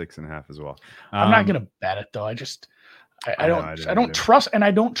 6.5 as well. I'm not gonna bet it though. I don't trust, and I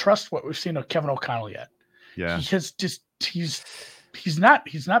don't trust what we've seen of Kevin O'Connell yet. Yeah, he's not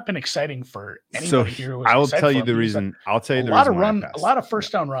been exciting for anybody here. I will tell you the reason. I'll tell you the reason. A lot of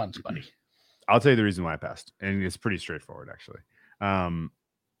first down runs, buddy. I'll tell you the reason why I passed, and it's pretty straightforward actually.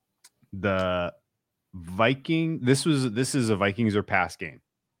 The Viking. This is a Vikings or pass game.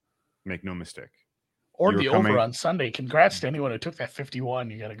 Make no mistake. Or the over on Sunday. Congrats to anyone who took that 51.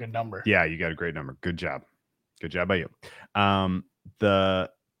 You got a good number. Yeah, you got a great number. Good job. Good job by you. The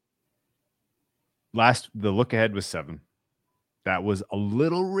look ahead was 7. That was a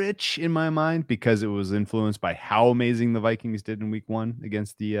little rich in my mind because it was influenced by how amazing the Vikings did in week 1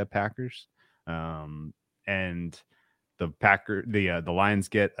 against the Packers. And the Lions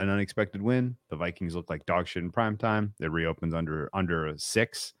get an unexpected win. The Vikings look like dog shit in prime time. It reopens under a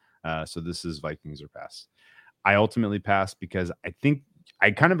 6. So this is Vikings or pass. I ultimately passed because I think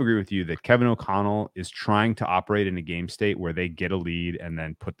I kind of agree with you that Kevin O'Connell is trying to operate in a game state where they get a lead and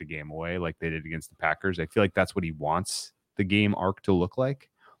then put the game away like they did against the Packers. I feel like that's what he wants the game arc to look like.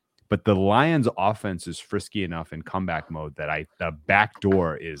 But the Lions offense is frisky enough in comeback mode that the back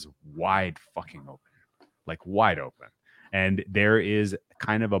door is wide fucking open, like wide open. And there is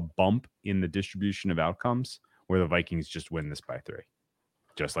kind of a bump in the distribution of outcomes where the Vikings just win this by 3,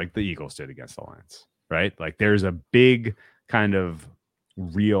 just like the Eagles did against the Lions, right? Like there's a big kind of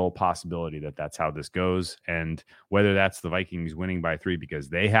real possibility that that's how this goes. And whether that's the Vikings winning by 3 because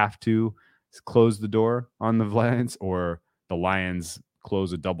they have to close the door on the Lions, or the Lions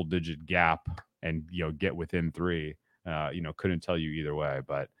close a double-digit gap and get within 3, couldn't tell you either way.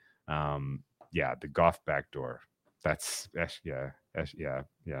 But the Goff backdoor. That's yeah.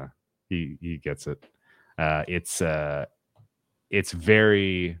 He gets it.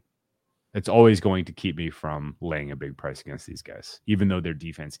 It's always going to keep me from laying a big price against these guys, even though their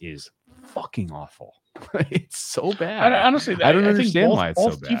defense is fucking awful. It's so bad. Honestly, I don't understand why it's so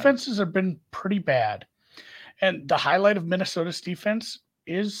bad. Both defenses have been pretty bad. And the highlight of Minnesota's defense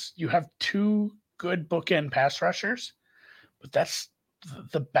is you have 2 good bookend pass rushers, but that's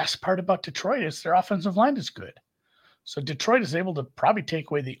the best part about Detroit is their offensive line is good. So Detroit is able to probably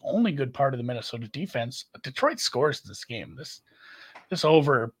take away the only good part of the Minnesota defense. Detroit scores this game. This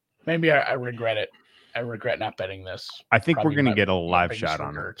over, maybe I regret it. I regret not betting this. I think probably we're going to get a live shot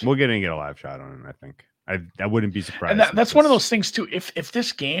on it. We're going to get a live shot on it, I think. I wouldn't be surprised. And that's one of those things too. If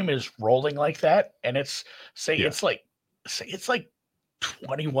this game is rolling like that and it's like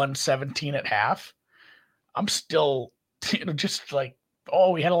 21-17 at half, I'm still just like,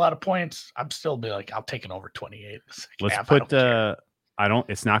 oh, we had a lot of points. I'm still be like, I'll take an over 28. Let's put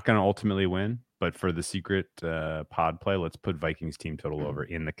it's not going to ultimately win, but for the secret pod play, let's put Vikings team total over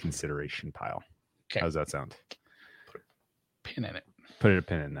in the consideration pile. Okay. How does that sound? Put a pin in it. Put a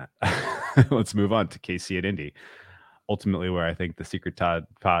pin in that. Let's move on to KC at Indy. Ultimately, where I think the secret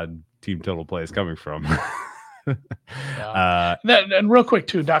pod team total play is coming from. And real quick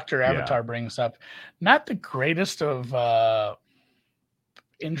too, Dr. Avatar brings up not the greatest of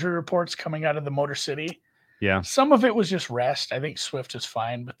injury reports coming out of the Motor City. Yeah. Some of it was just rest. I think Swift is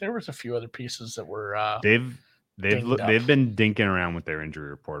fine, but there was a few other pieces that were they've been dinking around with their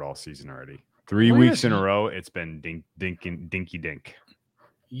injury report all season already. 3 weeks in a row, it's been dinky dink.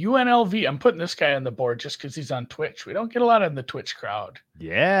 UNLV, I'm putting this guy on the board just because he's on Twitch. We don't get a lot in the Twitch crowd.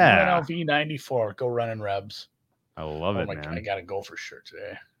 Yeah. UNLV 94, go running Rebs. I love it, man. I got to go for sure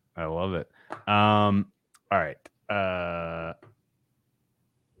today. I love it. All right.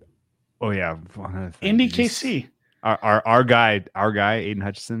 Oh yeah. Indy KC. Our guy, Aiden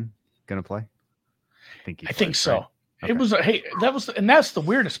Hutchinson, gonna play? I think so. Right? Okay. It was that's the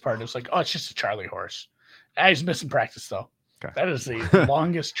weirdest part. It's like, oh, it's just a Charlie horse. He's missing practice though. Okay. That is the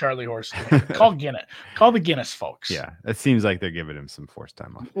longest Charlie horse. Call the Guinness folks. Yeah, it seems like they're giving him some forced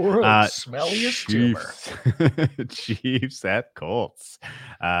time off. Smelliest tumor. Chiefs at Colts.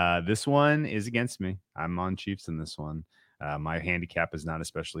 This one is against me. I'm on Chiefs in this one. My handicap is not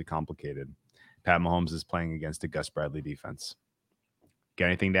especially complicated. Pat Mahomes is playing against a Gus Bradley defense. Got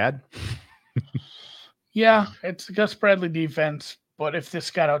anything to add? Yeah, it's a Gus Bradley defense. But if this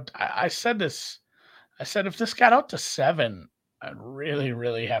got out, I said if this got out to 7, I'd really,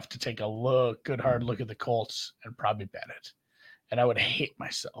 really have to take a good hard look at the Colts and probably bet it. And I would hate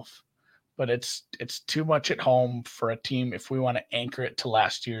myself. But it's too much at home for a team if we want to anchor it to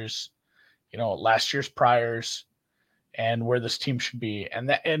last year's priors and where this team should be. And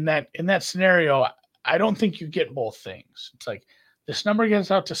that in that scenario, I don't think you get both things. It's like this number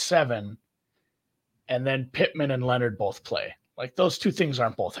gets out to 7, and then Pittman and Leonard both play. Like those two things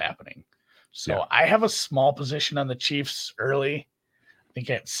aren't both happening. So I have a small position on the Chiefs early. I think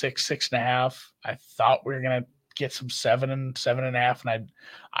at 6.5. I thought we were gonna get some 7 and 7.5, and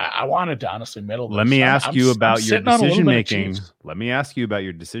I wanted to honestly middle. Let me ask you about your decision making. Let me ask you about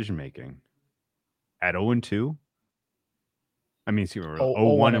your decision making. At 0-2. I mean,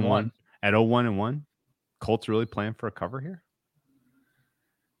 0-1-1. At 0-1-1, Colts really playing for a cover here?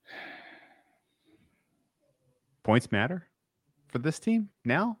 Points matter for this team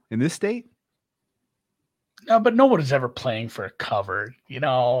now in this state? No, but nobody's ever playing for a cover.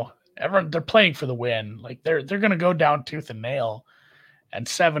 Everyone, they're playing for the win. Like they're going to go down tooth and nail, and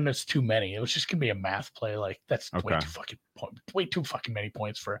 7 is too many. It was just going to be a math play. Like that's way too fucking many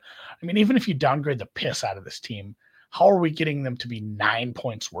points for. I mean, even if you downgrade the piss out of this team, how are we getting them to be 9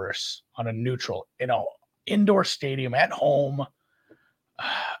 points worse on a neutral, indoor stadium at home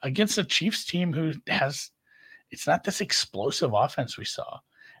against a Chiefs team who has? It's not this explosive offense we saw.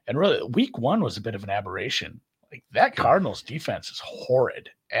 And really, week 1 was a bit of an aberration. Like that Cardinals defense is horrid,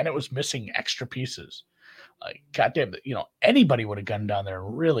 and it was missing extra pieces. Like, goddamn, anybody would have gunned down there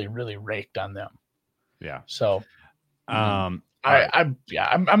and really, really raked on them. Yeah. So, I'm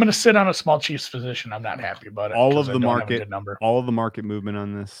going to sit on a small Chiefs position. I'm not happy about it. All of the market movement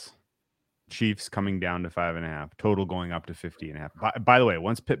on this. Chiefs coming down to 5.5, total going up to 50.5. By the way,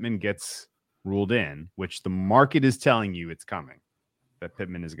 once Pittman gets ruled in, which the market is telling you it's coming, that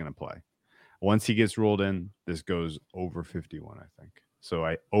Pittman is going to play. Once he gets ruled in, this goes over 51, I think.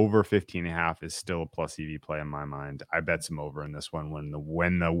 So over 50.5 is still a plus EV play in my mind. I bet some over in this one when the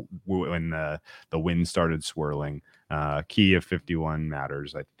wind started swirling. Key of 51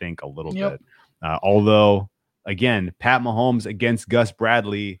 matters, I think, a little bit. Although, again, Pat Mahomes against Gus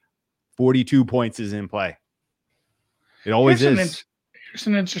Bradley, 42 points is in play. It always is. Here's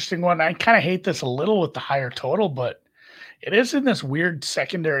an interesting one. I kind of hate this a little with the higher total, but it is in this weird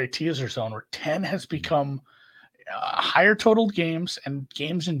secondary teaser zone where 10 has become higher total games and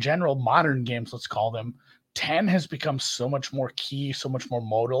games in general, modern games, let's call them. 10 has become so much more key, so much more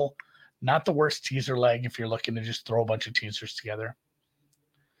modal. Not the worst teaser leg if you're looking to just throw a bunch of teasers together.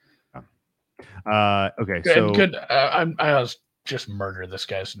 Okay. Good. I was just murder this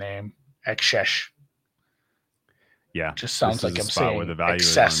guy's name. Ekshesh. Yeah, just sounds like I'm saying where the value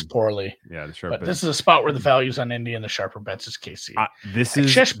excess poorly. Yeah, but this is a spot where the value's on Indy and the sharper bets is KC. This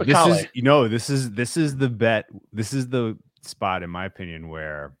is the bet. This is the spot, in my opinion,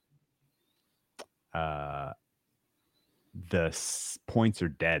 where the points are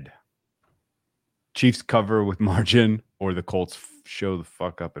dead. Chiefs cover with margin, or the Colts show the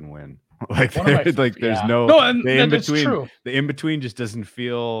fuck up and win. There's no the in between. The in between just doesn't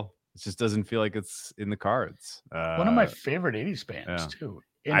feel. It just doesn't feel like it's in the cards. One of my favorite 80s bands, too.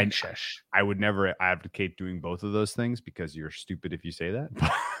 I would never advocate doing both of those things because you're stupid if you say that.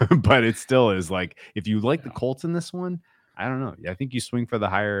 But it still is like, if you like the Colts in this one, I don't know. I think you swing for the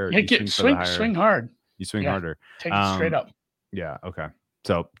higher. Swing hard. You swing harder. Take it straight up. Yeah. Okay.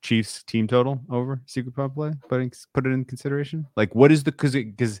 So Chiefs team total over secret pub play, put it in consideration. Like, what is the because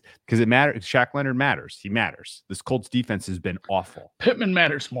it matters. Shaq Leonard matters. He matters. This Colts defense has been awful. Pittman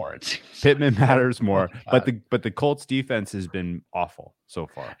matters more. It seems Pittman matters more, but the Colts defense has been awful so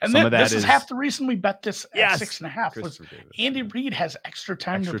far. And some of that this is half the reason we bet this at 6.5 was Andy Reid has extra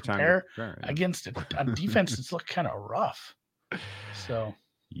time to prepare against a defense that's looked kind of rough. So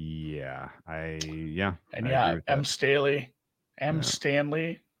yeah, M. Staley.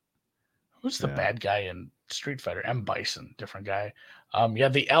 Stanley. Who's the bad guy in Street Fighter? M. Bison, different guy.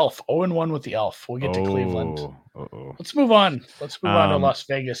 The Elf. 0-1 with the Elf. We'll get to Cleveland. Let's move on. Let's move on to Las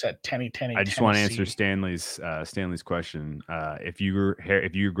Vegas at 10-10. I just want to answer Stanley's question. If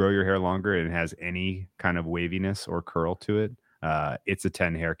you grow your hair longer and it has any kind of waviness or curl to it, it's a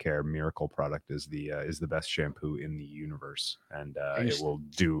 10 hair care miracle product is the best shampoo in the universe, and it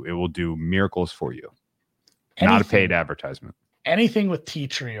will do miracles for you. Not a paid advertisement. Anything with tea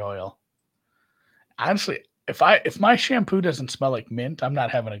tree oil. Honestly, if my shampoo doesn't smell like mint, I'm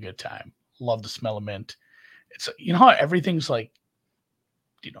not having a good time. Love the smell of mint. It's how everything's like,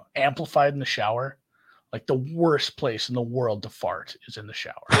 amplified in the shower. Like the worst place in the world to fart is in the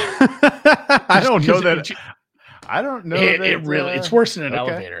shower. I don't know that. It really it's worse than an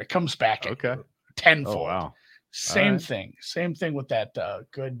elevator. It comes back tenfold. Oh, wow. Same thing with that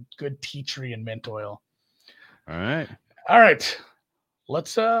good tea tree and mint oil. All right.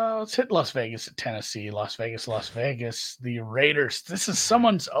 Let's hit Las Vegas at Tennessee. Las Vegas. The Raiders. This is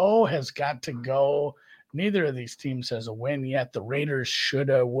someone's has got to go. Neither of these teams has a win yet. The Raiders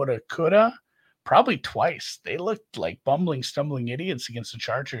shoulda, woulda, coulda. Probably twice. They looked like bumbling, stumbling idiots against the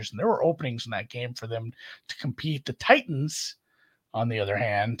Chargers, and there were openings in that game for them to compete. The Titans, on the other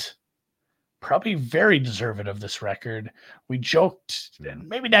hand, probably very deserving of this record. We joked, and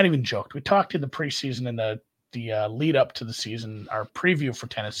maybe not even joked. We talked in the preseason and the lead up to the season, our preview for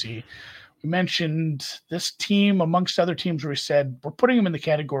Tennessee. We mentioned this team amongst other teams where we said we're putting them in the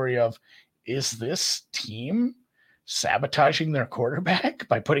category of, is this team sabotaging their quarterback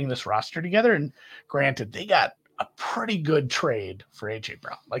by putting this roster together? And granted, they got a pretty good trade for AJ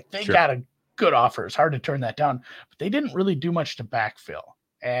Brown. Like they got a good offer. It's hard to turn that down, but they didn't really do much to backfill.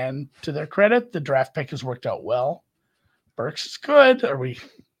 And to their credit, the draft pick has worked out well. Burks is good. Are we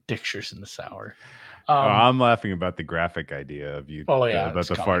Dictures in the sour? I'm laughing about the graphic idea of you. About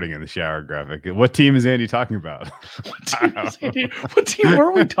the coming. Farting in the shower graphic. What team is Andy talking about? What team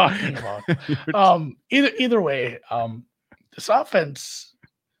were we talking about? Either way, this offense,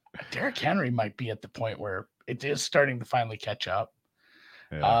 Derrick Henry might be at the point where it is starting to finally catch up.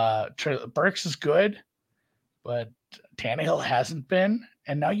 Yeah. Burks is good, but Tannehill hasn't been.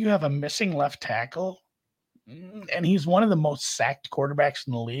 And now you have a missing left tackle. And he's one of the most sacked quarterbacks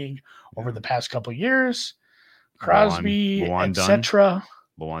in the league over the past couple of years. Crosby, etc.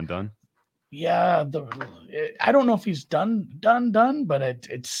 Lawan Dunn. Yeah, I don't know if he's done, but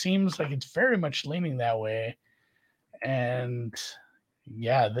it seems like it's very much leaning that way. And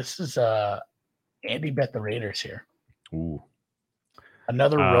this is Andy bet the Raiders here. Ooh.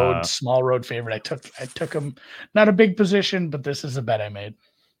 Another small road favorite. I took him, not a big position, but this is a bet I made.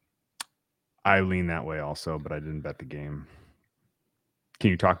 I lean that way also, but I didn't bet the game. Can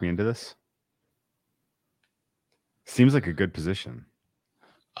you talk me into this? Seems like a good position.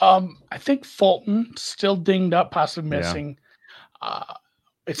 I think Fulton still dinged up, possibly missing. Yeah.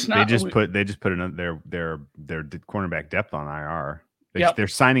 It's not. They just put another their cornerback depth on IR. They're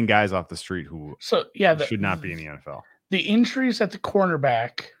signing guys off the street who should not be in the NFL. The injuries at the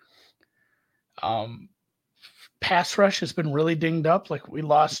cornerback, pass rush has been really dinged up. Like we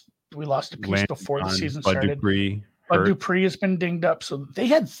lost a piece before the season started. Bud Dupree has been dinged up. So they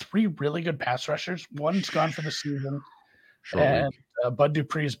had 3 really good pass rushers. One's gone for the season. And Bud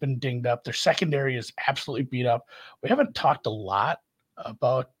Dupree has been dinged up. Their secondary is absolutely beat up. We haven't talked a lot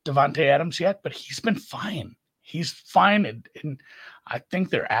about Devontae Adams yet, but he's been fine. He's fine. And I think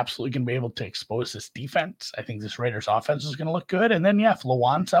they're absolutely going to be able to expose this defense. I think this Raiders offense is going to look good. And then, if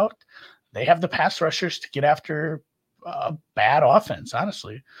Lawan's out, they have the pass rushers to get after a bad offense.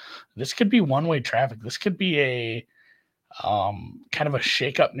 Honestly, this could be one-way traffic. This could be a kind of a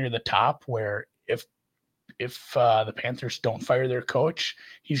shakeup near the top where if the Panthers don't fire their coach,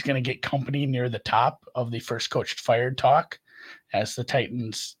 he's going to get company near the top of the first coach fired talk as the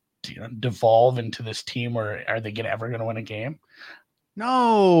Titans devolve into this team, or are they ever going to win a game?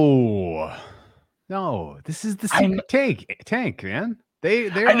 No, this is the secret tank, man. They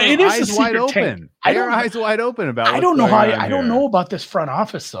are eyes wide open. They're eyes wide open about. I don't know I don't know about this front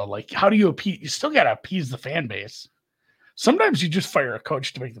office though. Like, how do you appease? You still got to appease the fan base. Sometimes you just fire a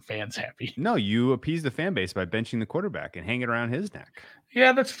coach to make the fans happy. No, you appease the fan base by benching the quarterback and hanging around his neck.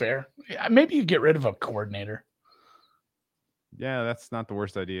 Yeah, that's fair. Maybe you get rid of a coordinator. Yeah, that's not the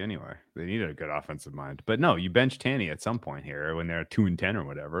worst idea anyway. They needed a good offensive mind. But no, you bench Tanny at some point here when they're 2-10 or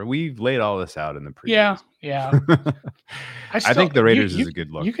whatever. We've laid all this out in the preview. Yeah. I think the Raiders is a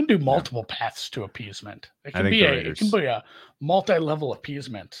good look. You can do multiple paths to appeasement. It can be a multi-level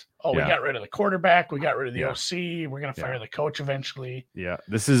appeasement. Oh, we got rid of the quarterback. We got rid of the OC. We're going to fire the coach eventually. Yeah,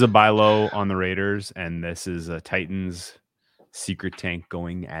 this is a buy low on the Raiders, and this is a Titans secret tank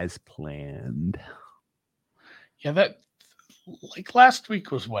going as planned. Yeah, that like last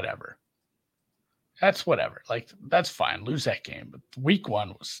week was whatever. That's whatever. Like, that's fine. Lose that game. But week 1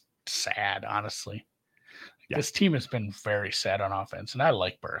 was sad, honestly. This team has been very sad on offense, and I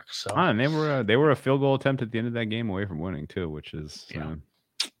like Burke. So and they were a field goal attempt at the end of that game away from winning too, which is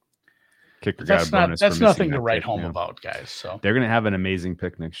kicker guy bonus. That's nothing to write home about, guys. So they're gonna have an amazing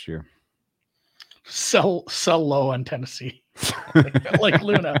pick next year. Sell low on Tennessee, like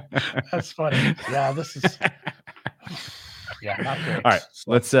Luna. That's funny. Yeah, this is. Yeah, not great. All right,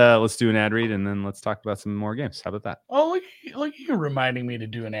 let's do an ad read and then let's talk about some more games. How about that? Oh, look, you're reminding me to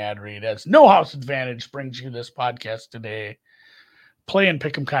do an ad read. As No House Advantage brings you this podcast today. Play and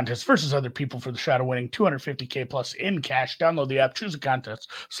pick 'em contest versus other people for the shot of winning $250K plus in cash. Download the app, choose a contest,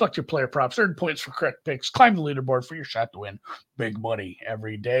 select your player props, earn points for correct picks, climb the leaderboard for your shot to win big money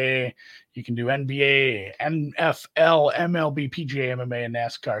every day. You can do NBA, NFL, MLB, PGA, MMA, and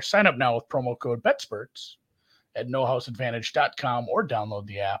NASCAR. Sign up now with promo code BetSperts at nohouseadvantage.com or download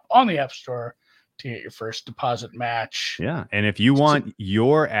the app on the App Store to get your first deposit match. Yeah. And if you want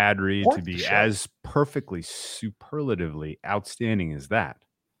your ad read to be as perfectly, superlatively outstanding as that,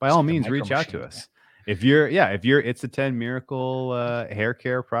 by all means, reach out to us. If you're it's a 10 Miracle hair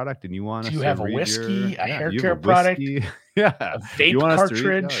care product and you want us to have a whiskey, a hair care product, a vape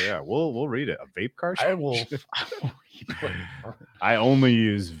cartridge. We'll read it. A vape cartridge. I will. I only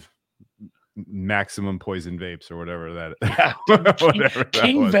use maximum poison vapes or whatever that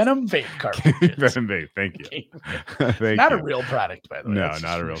King Venom vape cartridges. King Venom vape, thank you. Not a real product, by the way. No,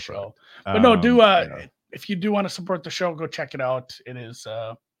 not a real product. But no, if you do want to support the show, go check it out. It is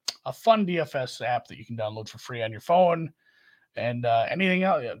a fun DFS app that you can download for free on your phone. And anything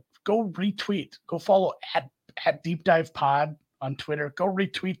else, go retweet, go follow at Deep Dive Pod on Twitter. Go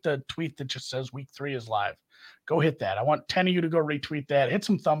retweet the tweet that just says week 3 is live. Go hit that. I want 10 of you to go retweet that. Hit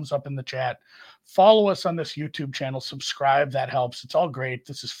some thumbs up in the chat. Follow us on this YouTube channel. Subscribe. That helps. It's all great.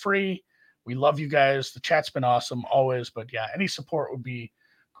 This is free. We love you guys. The chat's been awesome always. But yeah, any support would be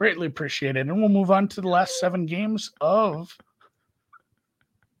greatly appreciated. And we'll move on to the last 7 games of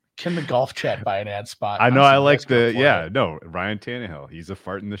Can the golf chat buy an ad spot? I know. I like Ryan Tannehill. He's a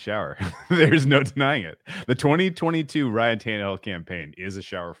fart in the shower. There's no denying it. The 2022 Ryan Tannehill campaign is a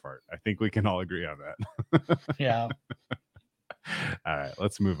shower fart. I think we can all agree on that. Yeah. All right,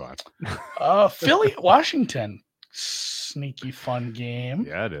 let's move on. Philly at Washington. Sneaky fun game.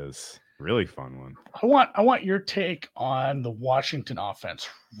 Yeah, it is. Really fun one. I want your take on the Washington offense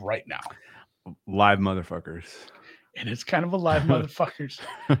right now. Live motherfuckers. And it's kind of a live motherfuckers.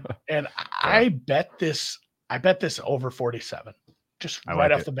 And I bet this over 47. Just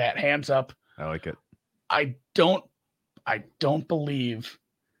right off the bat, hands up. I like it. I don't believe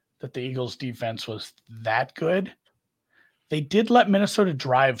that the Eagles defense was that good. They did let Minnesota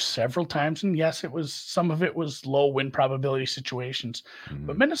drive several times, and yes, some of it was low win probability situations. Mm-hmm.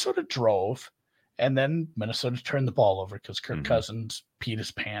 But Minnesota drove, and then Minnesota turned the ball over because Kirk Cousins peed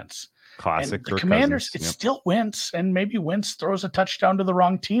his pants. Classic. And the Commanders, it's still Wentz, and maybe Wentz throws a touchdown to the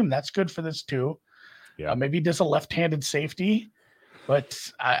wrong team. That's good for this too. Yeah, maybe he does a left-handed safety, but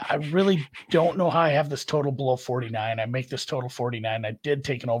I really don't know how I have this total below 49. I make this total 49. I did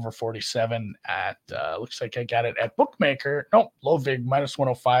take an over 47 at looks like I got it at Bookmaker. Nope, low vig minus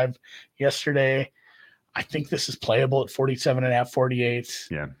 105 yesterday. I think this is playable at 47.5, 48.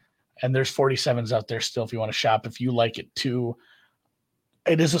 Yeah, and there's 47s out there still if you want to shop. If you like it too.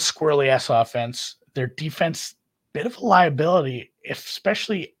 It is a squirrely ass offense. Their defense, bit of a liability,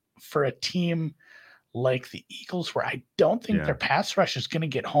 especially for a team like the Eagles, where I don't think their pass rush is going to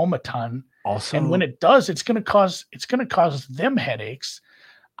get home a ton. Also, and when it does, it's going to cause them headaches.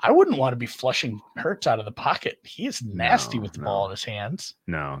 I wouldn't want to be flushing Hurts out of the pocket. He is nasty with the ball in his hands.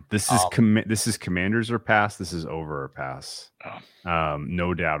 No, this is Commanders or pass. This is over or pass.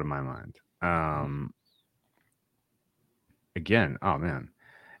 No doubt in my mind. Again, oh man,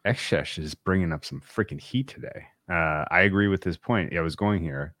 Xshesh is bringing up some freaking heat today. I agree with his point. I was going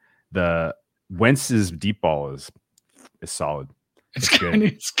here. The Wentz's deep ball is solid. It's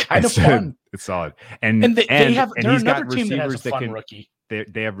kind of fun. It's solid. And they're he's another got team that has a receivers that fun can, rookie.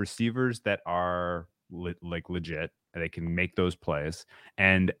 they have receivers that are legit. They can make those plays.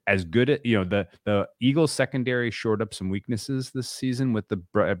 And as good at, the Eagles secondary shored up some weaknesses this season with the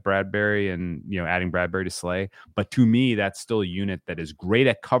Bradbury and, adding Bradbury to Slay. But to me, that's still a unit that is great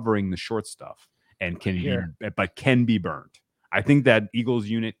at covering the short stuff and can be burned. I think that Eagles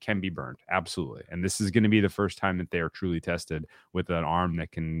unit can be burned. Absolutely. And this is going to be the first time that they are truly tested with an arm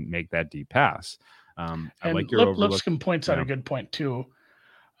that can make that deep pass. I like your Lipscomb points out a good point too.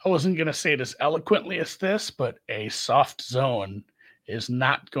 I wasn't going to say it as eloquently as this, but a soft zone is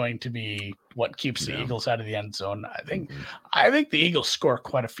not going to be what keeps the Eagles out of the end zone. I think the Eagles score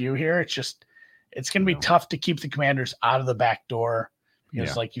quite a few here. It's going to be tough to keep the Commanders out of the back door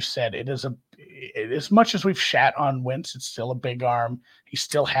because, like you said, as much as we've shat on Wentz, it's still a big arm. He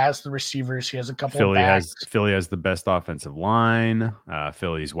still has the receivers. He has a couple of backs. Philly has the best offensive line.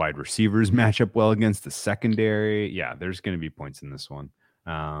 Philly's wide receivers match up well against the secondary. Yeah, there's going to be points in this one.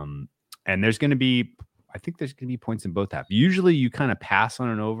 And there's going to be, I think there's going to be points in both halves. Usually you kind of pass on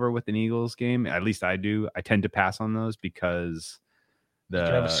an over with an Eagles game. At least I do. I tend to pass on those because you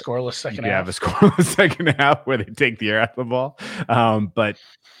could have a scoreless second half. You have a scoreless second half where they take the air out of the ball. But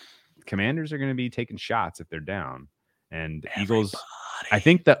Commanders are going to be taking shots if they're down. And Eagles, I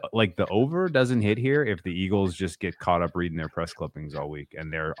think that the over doesn't hit here if the Eagles just get caught up reading their press clippings all week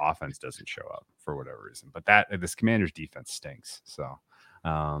and their offense doesn't show up for whatever reason. But this Commanders defense stinks. So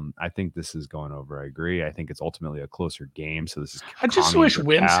I think this is going over. I agree. I think it's ultimately a closer game. So this is. I just wish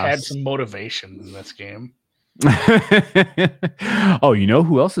Wentz had some motivation in this game. Oh, you know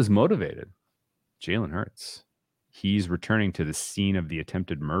who else is motivated? Jalen Hurts. He's returning to the scene of the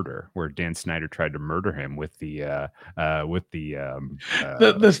attempted murder where Dan Snyder tried to murder him with the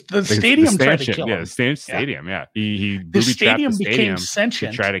stadium tried to kill him. Yeah, the stadium. Yeah, he the stadium became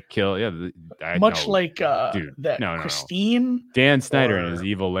sentient to try to kill. Yeah, Christine. No. Dan Snyder in his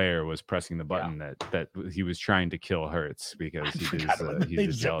evil lair was pressing the button that he was trying to kill Hurts because he's a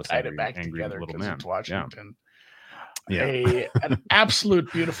jealous, angry little man. Washington. An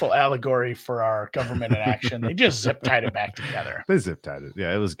absolute beautiful allegory for our government in action. They just zip tied it back together. They zip tied it.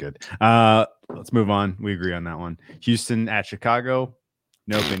 Yeah, it was good. Let's move on. We agree on that one. Houston at Chicago.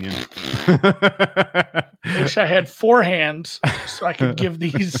 No opinion. Wish I had 4 hands so I could give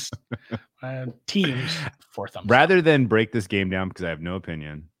these teams 4 thumbs. Rather than break this game down because I have no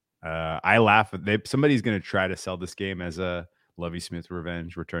opinion, I laugh at somebody's going to try to sell this game as a Lovie Smith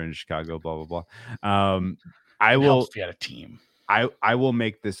revenge, returning to Chicago, blah blah blah. I will. If you had a team, I will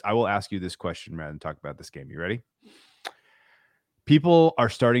make this. I will ask you this question rather than talk about this game. You ready? People are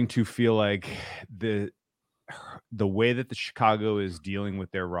starting to feel like the way that the Chicago is dealing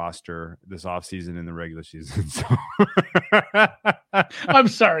with their roster this offseason and the regular season. So I'm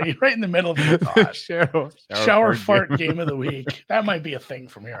sorry, right in the middle of your thought. Shower fart game of the week. That might be a thing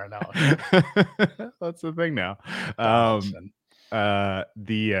from here on out. That's the thing now.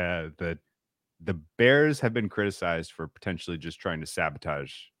 The Bears have been criticized for potentially just trying to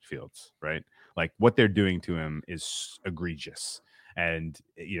sabotage Fields, right? Like what they're doing to him is egregious. And,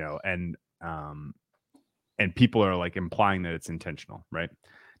 and people are like implying that it's intentional, right?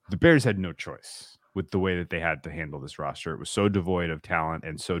 The Bears had no choice with the way that they had to handle this roster. It was so devoid of talent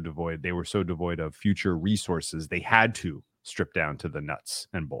and they were so devoid of future resources. They had to strip down to the nuts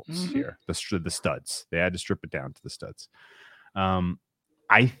and bolts here, the studs. They had to strip it down to the studs.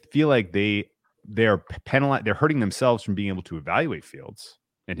 I feel like they're penalized. They're hurting themselves from being able to evaluate Fields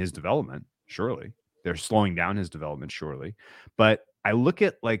and his development. Surely they're slowing down his development. Surely, but I look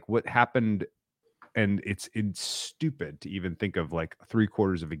at like what happened, and it's stupid to even think of like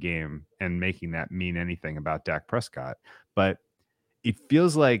 3/4 of a game and making that mean anything about Dak Prescott. But it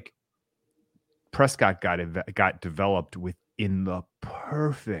feels like Prescott got developed within the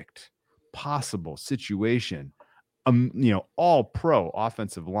perfect possible situation. All pro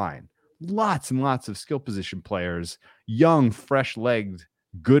offensive line. Lots and lots of skill position players, young, fresh-legged,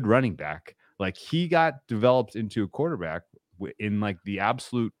 good running back. Like he got developed into a quarterback in like the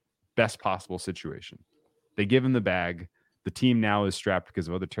absolute best possible situation. They give him the bag. The team now is strapped because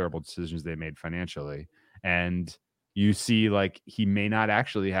of other terrible decisions they made financially. And you see like he may not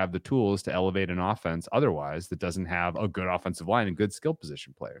actually have the tools to elevate an offense otherwise that doesn't have a good offensive line and good skill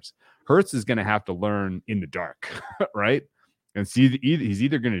position players. Hurts is going to have to learn in the dark, right? And see, he's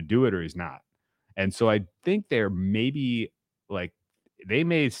either going to do it or he's not. And so I think they're maybe like they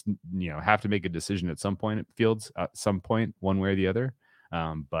may, have to make a decision at some point at Fields, at some point, one way or the other.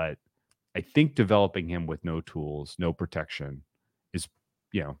 But I think developing him with no tools, no protection is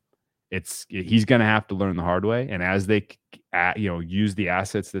he's going to have to learn the hard way. And as they, use the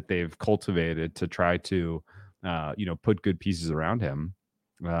assets that they've cultivated to try to, put good pieces around him,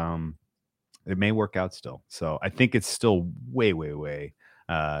 it may work out still. So I think it's still way, way, way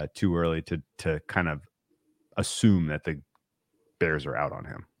too early to kind of assume that the Bears are out on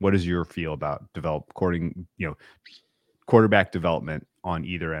him. What is your feel about quarterback development on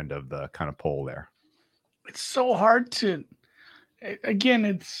either end of the kind of poll there? It's so hard to.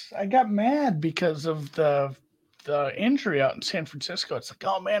 Again, I got mad because of the injury out in San Francisco. It's like,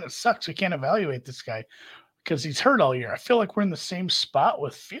 oh man, it sucks. We can't evaluate this guy because he's hurt all year. I feel like we're in the same spot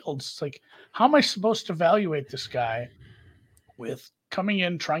with Fields. It's like, how am I supposed to evaluate this guy with coming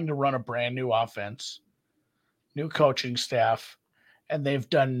in, trying to run a brand new offense, new coaching staff, and they've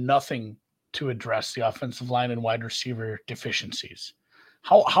done nothing to address the offensive line and wide receiver deficiencies?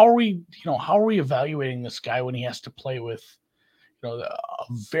 How are we evaluating this guy when he has to play with,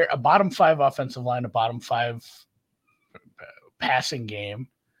 a bottom 5 offensive line, a bottom 5 passing game?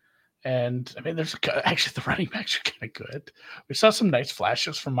 And I mean, actually the running backs are kind of good. We saw some nice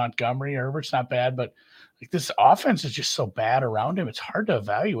flashes from Montgomery. Herbert's not bad, but like this offense is just so bad around him. It's hard to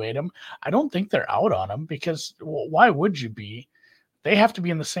evaluate him. I don't think they're out on him because why would you be? They have to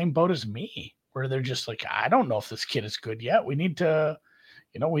be in the same boat as me, where they're just like, I don't know if this kid is good yet. We need to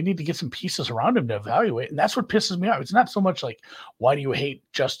get some pieces around him to evaluate. And that's what pisses me off. It's not so much like, why do you hate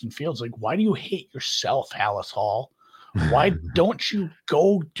Justin Fields? Like, why do you hate yourself, Halas Hall? Why don't you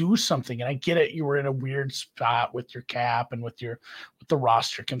go do something? And I get it. You were in a weird spot with your cap and with the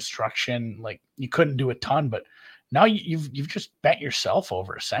roster construction. Like, you couldn't do a ton, but now you've just bent yourself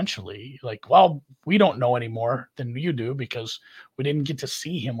over essentially. Like, well, we don't know any more than you do because we didn't get to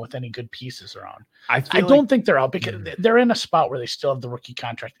see him with any good pieces around. I don't think they're out because they're in a spot where they still have the rookie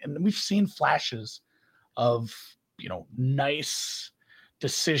contract. And we've seen flashes of, nice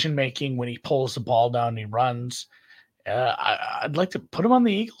decision-making when he pulls the ball down and he runs. I'd like to put him on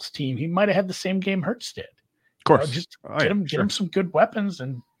the Eagles team. He might've had the same game Hurts did. Of course. Just get him some good weapons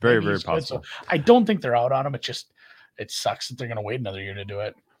and very, very possible. So I don't think they're out on him. It sucks that they're going to wait another year to do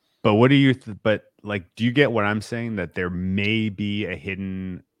it. But what do you, do you get what I'm saying? That there may be a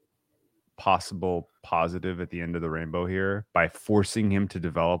hidden possible positive at the end of the rainbow here by forcing him to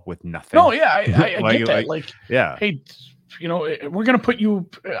develop with nothing. No, yeah, I get that. Yeah. Hey, we're going to put you,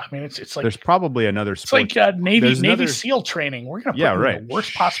 I mean, it's like, there's probably another sport. It's like Navy SEAL training. We're going to put you in the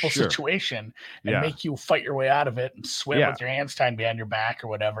worst possible Sure. situation and make you fight your way out of it and swim with your hands tied behind your back or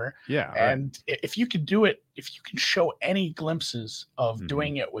whatever. Yeah. And if you can do it, if you can show any glimpses of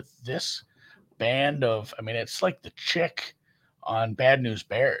doing it with this band of, I mean, it's like the chick on Bad News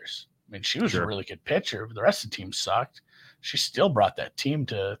Bears. I mean, she was a really good pitcher, but the rest of the team sucked. She still brought that team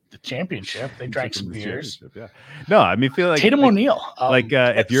to the championship. They drank some beers. Yeah. No, I mean, feel like Tatum O'Neal.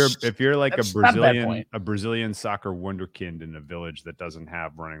 If you're like a Brazilian soccer wonderkind in a village that doesn't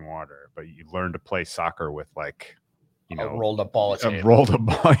have running water, but you learn to play soccer with a rolled up ball.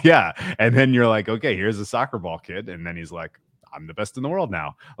 Yeah. And then you're like, okay, here's a soccer ball kid. And then he's like, I'm the best in the world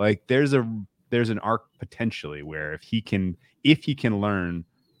now. Like there's an arc potentially where if he can learn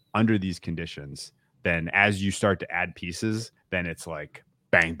under these conditions, then as you start to add pieces, then it's like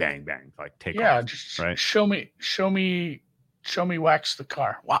bang, bang, bang, like take off. Just right? Show me wax the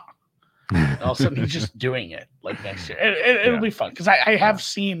car. Wow. All of a sudden he's just doing it like next year. It'll be fun because I have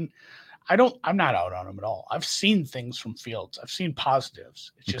seen. I'm not out on him at all. I've seen things from Fields. I've seen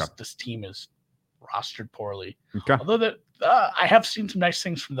positives. It's just this team is rostered poorly. Okay. Although I have seen some nice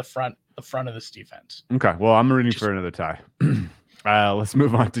things from the front of this defense. Okay. Well, I'm rooting for another tie. Let's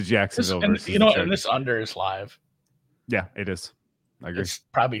move on to Jacksonville. And this under is live. Yeah, it is. I agree. It's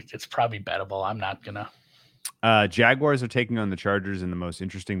probably bettable. I'm not gonna. Jaguars are taking on the Chargers in the most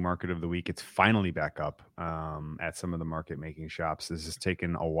interesting market of the week. It's finally back up at some of the market making shops. This has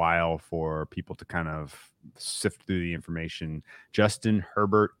taken a while for people to kind of sift through the information. Justin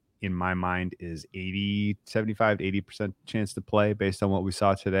Herbert, in my mind, is 75 to 80% chance to play based on what we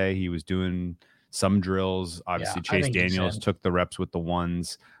saw today. He was doing some drills. Obviously, Chase Daniels took the reps with the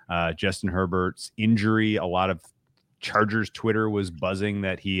ones. Justin Herbert's injury, a lot of Chargers Twitter was buzzing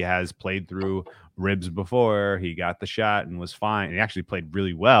that he has played through ribs before. He got the shot and was fine. He actually played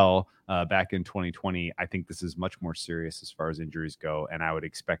really well back in 2020. I think this is much more serious as far as injuries go. And I would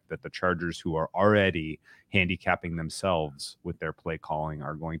expect that the Chargers, who are already handicapping themselves with their play calling,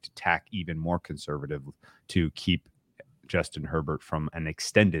 are going to tack even more conservative to keep Justin Herbert from an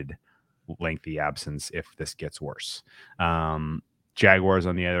extended lengthy absence if this gets worse. Jaguars,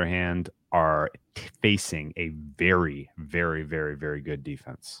 on the other hand, are facing a very, very, very, very good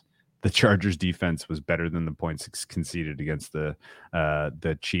defense. the Chargers defense was better than the points conceded against the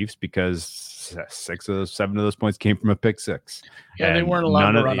Chiefs, because 7 of those points came from a pick six. Yeah, and they weren't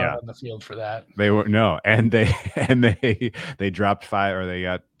allowed to run out on the field for that. They were they dropped 5, or they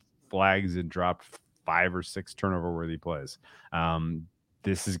got flags and dropped 5 or 6 turnover worthy plays.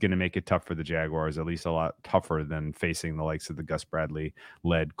 This is going to make it tough for the Jaguars, at least a lot tougher than facing the likes of the Gus Bradley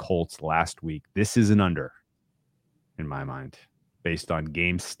led Colts last week. This is an under in my mind, based on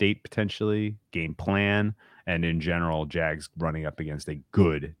game state, potentially game plan, and in general, Jags running up against a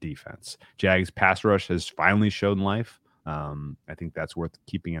good defense. Jags pass rush has finally shown life. I think that's worth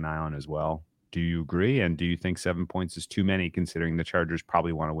keeping an eye on as well. Do you agree? And do you think 7 points is too many, considering the Chargers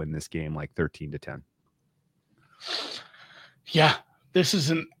probably want to win this game like 13-10? Yeah, this is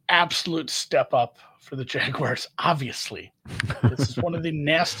an absolute step up for the Jaguars. Obviously, this is one of the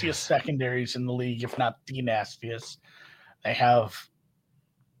nastiest secondaries in the league, if not the nastiest. They have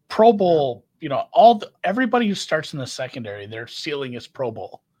Pro Bowl, everybody who starts in the secondary, their ceiling is Pro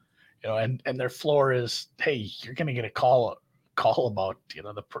Bowl, and their floor is, hey, you're going to get a call about,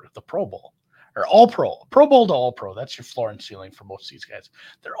 the Pro Bowl or All Pro Bowl to All Pro. That's your floor and ceiling for most of these guys.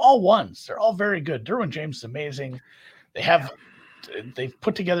 They're all ones. They're all very good. Derwin James is amazing. They've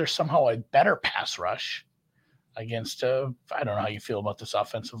put together somehow a better pass rush against, I don't know how you feel about this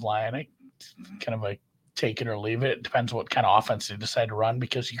offensive line. Kind of a take it or leave it. It depends what kind of offense they decide to run,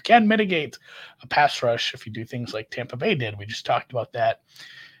 because you can mitigate a pass rush if you do things like Tampa Bay did. We just talked about that.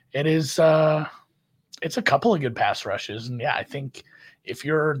 It is, it's a couple of good pass rushes. And yeah, I think if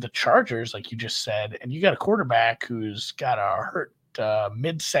you're the Chargers, like you just said, and you got a quarterback who's got a hurt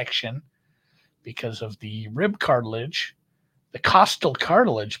midsection because of the rib cartilage, the costal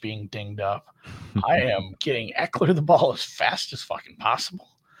cartilage being dinged up, I am getting Eckler the ball as fast as fucking possible.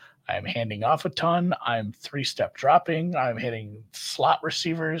 I'm handing off a ton. I'm 3-step dropping. I'm hitting slot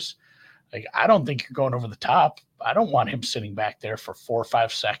receivers. Like, I don't think you're going over the top. I don't want him sitting back there for 4 or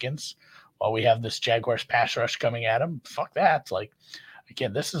 5 seconds while we have this Jaguars pass rush coming at him. Fuck that. Like,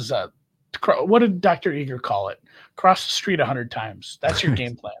 again, this is what did Dr. Eager call it? Cross the street 100 times. That's your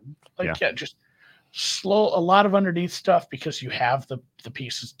game plan. Yeah, just slow a lot of underneath stuff, because you have the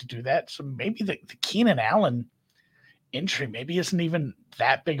pieces to do that. So maybe the Keenan Allen injury maybe isn't even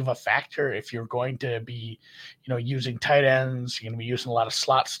that big of a factor if you're going to be, using tight ends. You're going to be using a lot of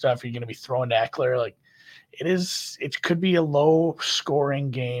slot stuff. You're going to be throwing to Eckler. Like, it could be a low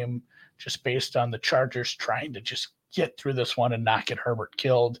scoring game just based on the Chargers trying to just get through this one and not get Herbert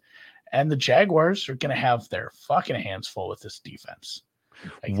killed. And the Jaguars are going to have their fucking hands full with this defense.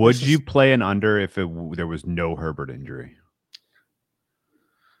 Like, would you play an under if there was no Herbert injury?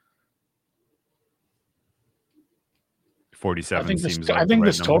 $47 seems like I think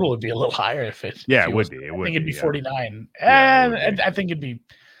this total would be a little higher if it. Yeah, it would be. I think it'd be 49. Yeah, I think it'd be.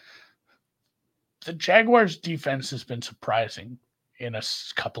 The Jaguars' defense has been surprising in a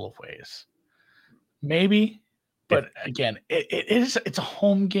couple of ways. Maybe, but again, it's a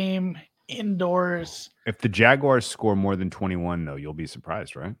home game indoors. If the Jaguars score more than 21, though, you'll be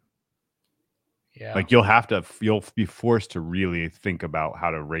surprised, right? Yeah. Like, you'll be forced to really think about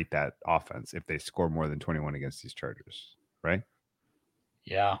how to rate that offense if they score more than 21 against these Chargers, right?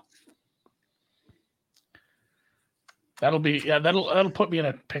 Yeah. That'll put me in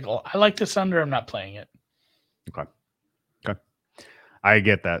a pickle. I like this under. I'm not playing it. Okay. I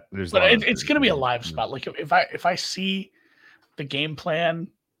get that. It's going to be a live spot. Like, if I see the game plan,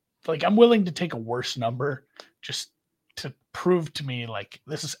 like, I'm willing to take a worse number just to prove to me, like,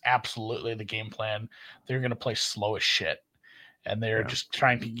 this is absolutely the game plan. They're going to play slow as shit, and they're just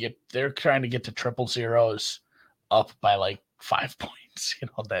trying to get to triple zeros up by like 5 points.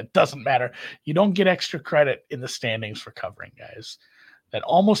 That doesn't matter. You don't get extra credit in the standings for covering, guys. That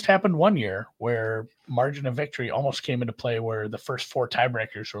almost happened one year where margin of victory almost came into play, where the first 4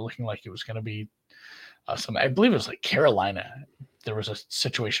 tiebreakers were looking like it was going to be I believe it was like Carolina. There was a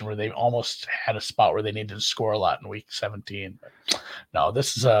situation where they almost had a spot where they needed to score a lot in week 17. But no,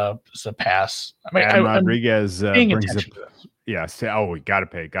 this is a pass. I mean, Rodriguez brings up. Yeah, we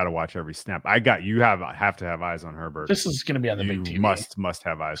got to watch every snap. You have to have eyes on Herbert. This is going to be on the big TV. Must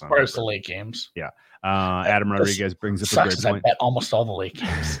have eyes as on far Herbert. As the late games. Yeah. Adam Rodriguez brings up a great point. I bet almost all the late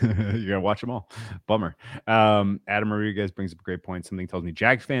games. You're gonna watch them all. Bummer. Adam Rodriguez brings up a great point. Something tells me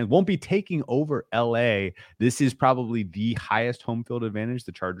Jags fans won't be taking over LA. This is probably the highest home field advantage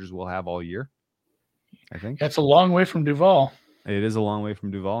the Chargers will have all year, I think. That's a long way from Duval. It is a long way from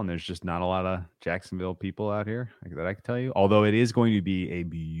Duval, and there's just not a lot of Jacksonville people out here that I can tell you. Although it is going to be a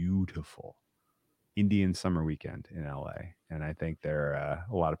beautiful Indian summer weekend in LA, and I think a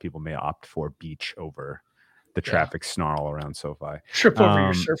lot of people may opt for beach over the traffic snarl around SoFi. Trip over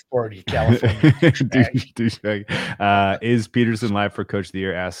your surfboard, you California douchebag. Is Peterson live for Coach of the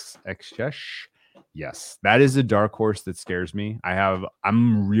Year? Asks XJesh. Yes, that is a dark horse that scares me.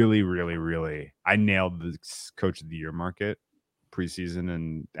 I'm really, really, really. I nailed the Coach of the Year market preseason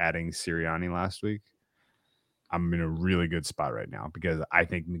and adding Sirianni last week. I'm in a really good spot right now because I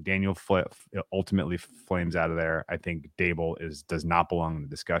think McDaniel ultimately flames out of there. I think Dable does not belong in the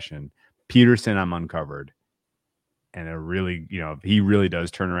discussion. Peterson, I'm uncovered. And if he really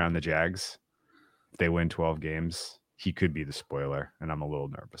does turn around the Jags, if they win 12 games, he could be the spoiler. And I'm a little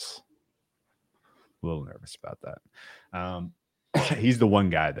nervous. About that. He's the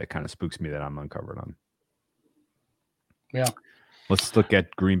one guy that kind of spooks me that I'm uncovered on. Yeah. Let's look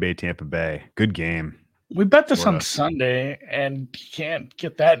at Green Bay, Tampa Bay. Good game. We bet this on Sunday, and you can't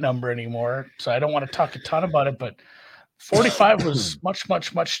get that number anymore. So I don't want to talk a ton about it, but 45 was much,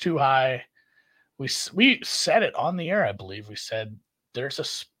 much, much too high. We said it on the air, I believe. We said there's a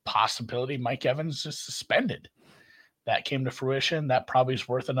possibility Mike Evans is suspended. That came to fruition. That probably is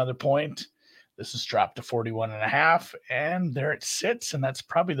worth another point. This is dropped to 41.5, and there it sits, and that's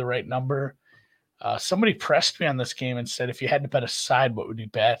probably the right number. Somebody pressed me on this game and said, if you had to bet a side, what would you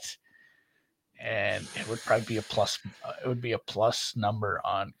bet? And it would probably be a plus. It would be a plus number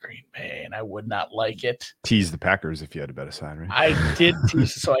on Green Bay, and I would not like it. Tease the Packers if you had to bet a side, right? I did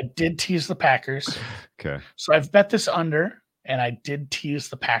tease the Packers. Okay. So I've bet this under, and I did tease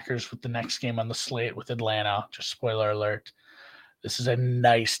the Packers with the next game on the slate with Atlanta. Just spoiler alert. This is a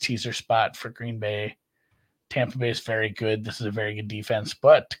nice teaser spot for Green Bay. Tampa Bay is very good. This is a very good defense,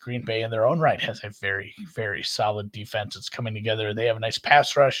 but Green Bay in their own right has a very, very solid defense. It's coming together. They have a nice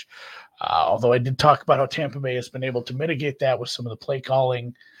pass rush. Although I did talk about how Tampa Bay has been able to mitigate that with some of the play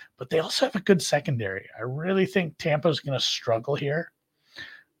calling, but they also have a good secondary. I really think Tampa is going to struggle here.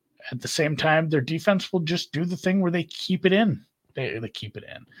 At the same time, their defense will just do the thing where they keep it in. They keep it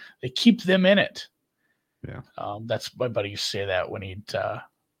in. They keep them in it. Yeah. That's my buddy used to say that when he'd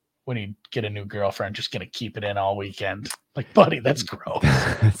get a new girlfriend, just gonna keep it in all weekend. Like, buddy, that's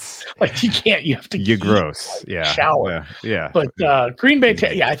gross. Like, you have to. You're gross. Yeah. Shower. Yeah. But Green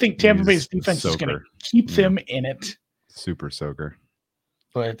Bay, I think Tampa Bay's defense is gonna keep them in it. Super soaker.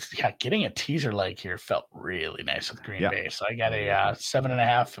 But getting a teaser leg here felt really nice with Green Bay. So I got a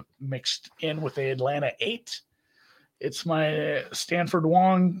 7.5 mixed in with a Atlanta 8. It's my Stanford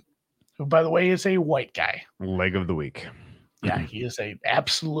Wong, who, by the way, is a white guy. Leg of the week. Yeah, he is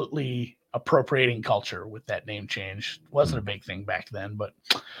absolutely appropriating culture with that name change. Wasn't a big thing back then, but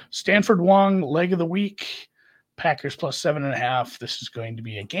Stanford Wong, leg of the week, Packers plus 7.5. This is going to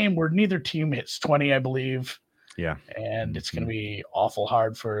be a game where neither team hits 20, I believe. Yeah. And it's going to be awful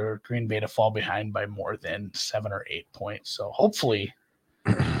hard for Green Bay to fall behind by more than 7 or 8 points. So hopefully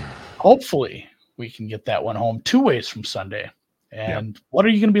we can get that one home 2 ways from Sunday. And what are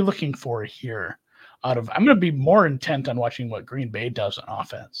you going to be looking for here? I'm going to be more intent on watching what Green Bay does on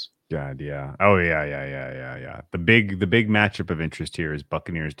offense. God, yeah. Oh, yeah. The big matchup of interest here is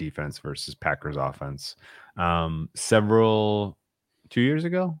Buccaneers defense versus Packers offense. 2 years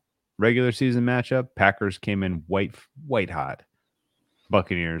ago, regular season matchup, Packers came in white hot.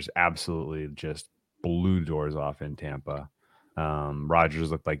 Buccaneers absolutely just blew doors off in Tampa.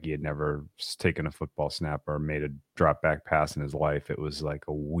 Rodgers looked like he had never taken a football snap or made a drop back pass in his life. It was like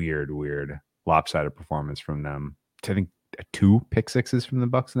a weird lopsided performance from them. I think 2 pick sixes from the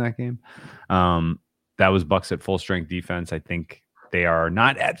Bucs in that game. That was Bucs at full strength defense. I think they are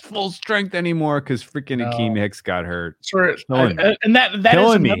not at full strength anymore because freaking Akeem Hicks got hurt. Sure. And that is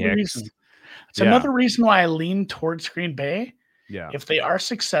another reason. It's another reason why I lean towards Green Bay. Yeah. If they are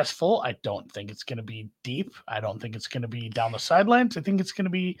successful, I don't think it's going to be deep. I don't think it's going to be down the sidelines. I think it's going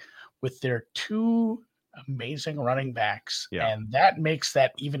to be with their 2 amazing running backs, and that makes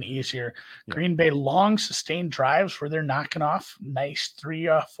that even easier. Green Bay long sustained drives where they're knocking off nice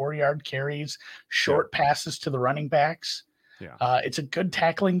 3-4 yard carries, short passes to the running backs. It's a good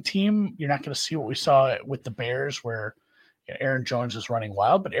tackling team. You're not going to see what we saw with the Bears where Aaron Jones is running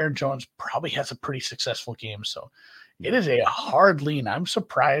wild, but Aaron Jones probably has a pretty successful game. So it is a hard lean. I'm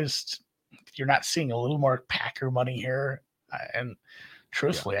surprised you're not seeing a little more Packer money here. And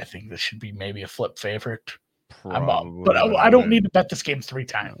truthfully, I think this should be maybe a flip favorite. But I don't need to bet this game 3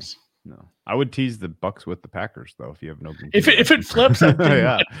 times. No. I would tease the Bucs with the Packers though if you have an open. If it flips, I think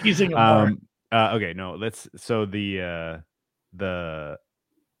I'm teasing them more. Okay, no. So the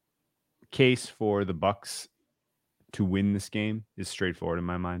case for the Bucs to win this game is straightforward in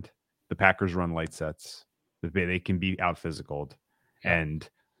my mind. The Packers run light sets. They can be out physicaled, and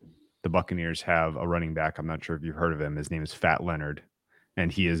the Buccaneers have a running back. I'm not sure if you've heard of him. His name is Fat Leonard.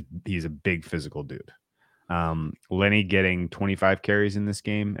 And he's a big physical dude. Lenny getting 25 carries in this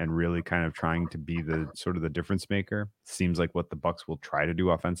game and really kind of trying to be the sort of the difference maker seems like what the Bucs will try to do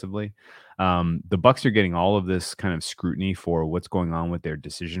offensively. The Bucs are getting all of this kind of scrutiny for what's going on with their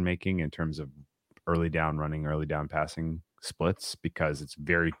decision making in terms of early down running, early down passing splits, because it's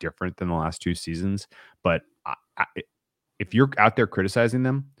very different than the last 2 seasons. But if you're out there criticizing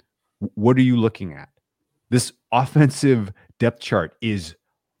them, what are you looking at? This offensive depth chart is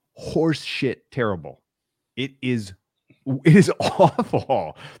horse shit terrible. It is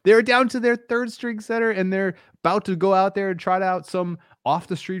awful. They're down to their 3rd string center, and they're about to go out there and try out some off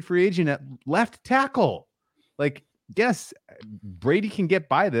the street free agent at left tackle. Like, yes, Brady can get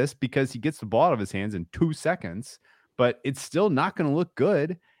by this because he gets the ball out of his hands in 2 seconds, but it's still not going to look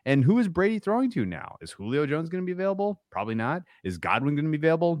good. And who is Brady throwing to now? Is Julio Jones going to be available? Probably not. Is Godwin going to be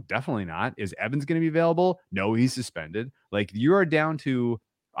available? Definitely not. Is Evans going to be available? No, he's suspended. Like, you are down to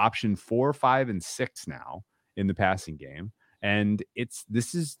option 4, 5, and 6 now in the passing game. And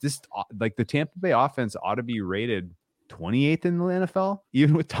this like the Tampa Bay offense ought to be rated 28th in the NFL,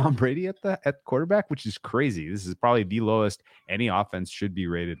 even with Tom Brady at quarterback, which is crazy. This is probably the lowest any offense should be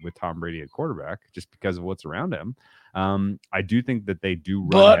rated with Tom Brady at quarterback, just because of what's around him. I do think that they do run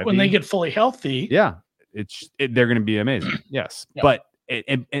but heavy. When they get fully healthy, yeah, they're going to be amazing. Yes. Yep.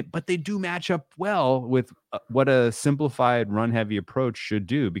 But they do match up well with what a simplified run heavy approach should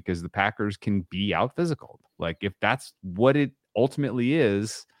do, because the Packers can be out physical. Like, if that's what it ultimately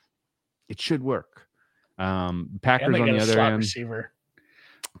is, it should work. Packers on the other end, receiver.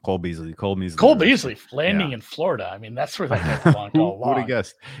 Cole Beasley landing in Florida. I mean, that's where that guy belonged all along. Who would have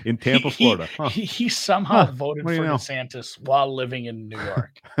guessed? In Tampa, Florida. Huh. He somehow voted for DeSantis while living in New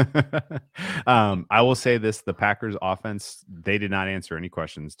York. I will say this: the Packers offense, they did not answer any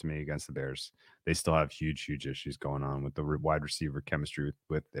questions to me against the Bears. They still have huge issues going on with the wide receiver chemistry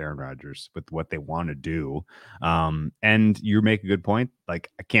with Aaron Rodgers, with what they want to do. And you make a good point. Like,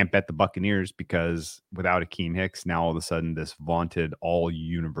 I can't bet the Buccaneers, because without Akeem Hicks, now all of a sudden this vaunted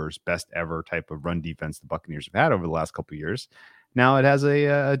all-universe best ever type of run defense the Buccaneers have had over the last couple of years, now it has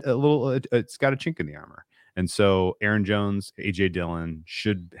it's got a chink in the armor. And so Aaron Jones, AJ Dillon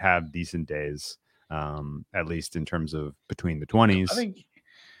should have decent days, at least in terms of between the 20s. I think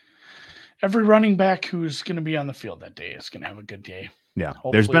every running back who's going to be on the field that day is going to have a good day. Yeah,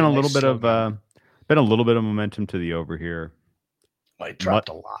 there's been a little bit of momentum to the over here. Well, it dropped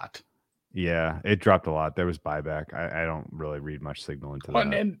a lot. Yeah, it dropped a lot. There was buyback. I don't really read much signal into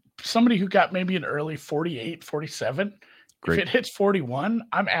that. And somebody who got maybe an early 48, 47, Great. If it hits 41,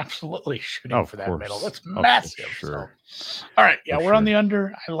 I'm absolutely shooting for that middle. That's massive. Sure. So. All right. Yeah, we're on the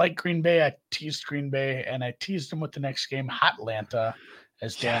under. I like Green Bay. I teased Green Bay, and I teased them with the next game, Hotlanta,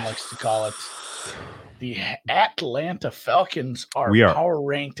 as Dan likes to call it. The Atlanta Falcons are power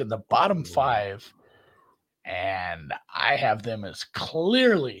ranked in the bottom 5, and I have them as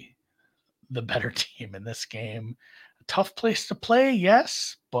clearly the better team in this game. A tough place to play,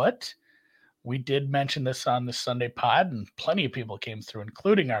 yes, but we did mention this on the Sunday pod, and plenty of people came through,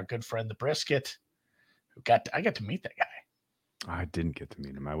 including our good friend, the Brisket, I got to meet that guy. I didn't get to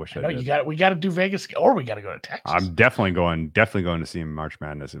meet him. I wish I did. We got to do Vegas, or we got to go to Texas. I'm definitely going to see him March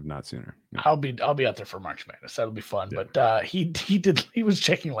Madness, if not sooner. Yeah. I'll be out there for March Madness. That'll be fun. Yeah. But he was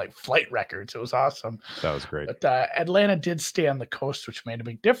checking like flight records. It was awesome. That was great. But Atlanta did stay on the coast, which made a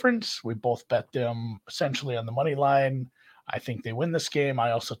big difference. We both bet them essentially on the money line. I think they win this game.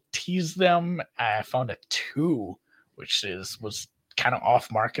 I also teased them. I found a 2, which was kind of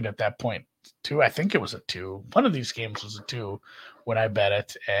off market at that point. 2, I think it was a 2. One of these games was a 2 when I bet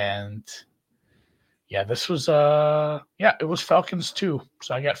it. And yeah, this was it was Falcons 2.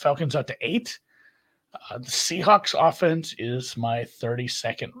 So I got Falcons out to 8. The Seahawks offense is my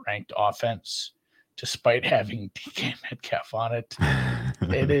 32nd ranked offense, despite having DK Metcalf on it.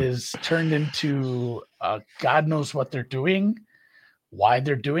 It is turned into God knows what they're doing, why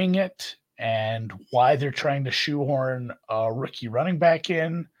they're doing it, and why they're trying to shoehorn a rookie running back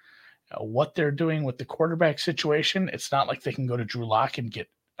in. What they're doing with the quarterback situation. It's not like they can go to Drew Lock and get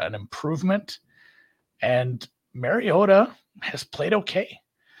an improvement. And Mariota has played okay.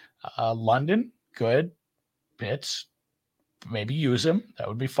 London, good. Pitts, maybe use him. That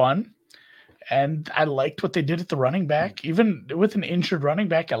would be fun. And I liked what they did at the running back. Even with an injured running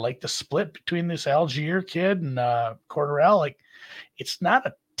back, I like the split between this Algier kid and Cordarrelle. Like, it's not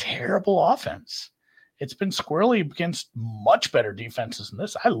a terrible offense. It's been squirrely against much better defenses than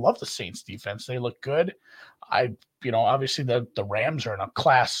this. I love the Saints defense. They look good. Obviously the Rams are in a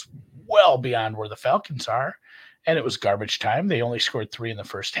class well beyond where the Falcons are. And it was garbage time. They only scored 3 in the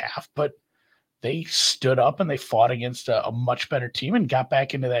first half, but they stood up and they fought against a much better team and got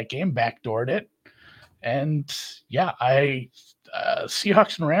back into that game, backdoored it. And yeah,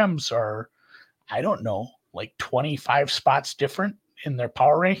 Seahawks and Rams are, I don't know, like 25 spots different in their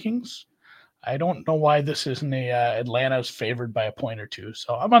power rankings. I don't know why this isn't Atlanta's favored by a point or two.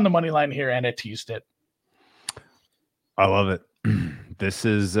 So I'm on the money line here, and I teased it. I love it. This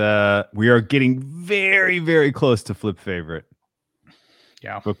is we are getting very, very close to flip favorite.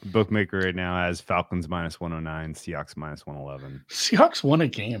 Yeah. Bookmaker right now has Falcons -109, Seahawks -111. Seahawks won a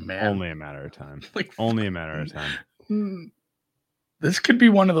game, man. Only a matter of time. Only a matter of time. This could be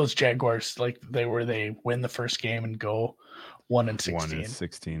one of those Jaguars like where they win the first game and go 1-16.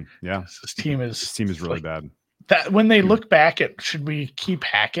 1-16. Yeah. This team is really bad. That when they look back at, should we keep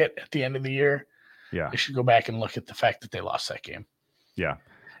Hackett at the end of the year? Yeah. They should go back and look at the fact that they lost that game. Yeah.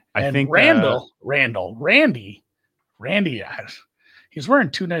 I think Randy, he's wearing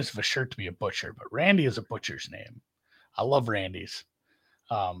too nice of a shirt to be a butcher, but Randy is a butcher's name. I love Randy's.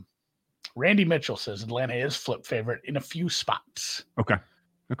 Randy Mitchell says Atlanta is flip favorite in a few spots. Okay.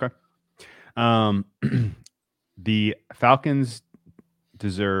 The Falcons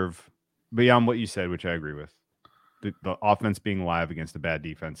deserve, beyond what you said, which I agree with, the offense being live against a bad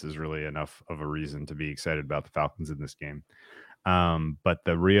defense is really enough of a reason to be excited about the Falcons in this game. But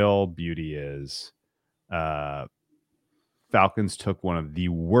the real beauty is Falcons took one of the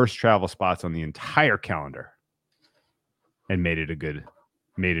worst travel spots on the entire calendar and made it a good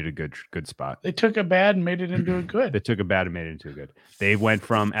spot. They took a bad and made it into a good. They took a bad and made it into a good. They went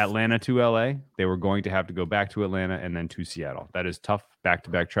from Atlanta to LA. They were going to have to go back to Atlanta and then to Seattle. That is tough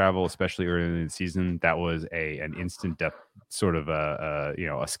back-to-back travel, especially early in the season. That was an instant death, sort of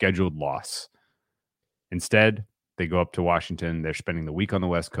a scheduled loss. Instead, they go up to Washington. They're spending the week on the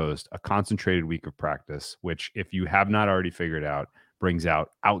West Coast, a concentrated week of practice, which, if you have not already figured out, brings out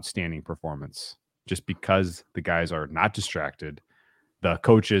outstanding performance. Just because the guys are not distracted. The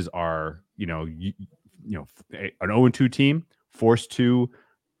coaches are, an 0-2 team forced to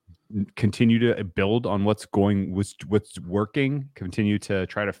continue to build on what's working, continue to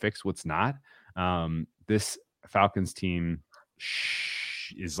try to fix what's not. This Falcons team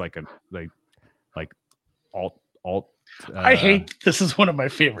is like alt. I hate this is one of my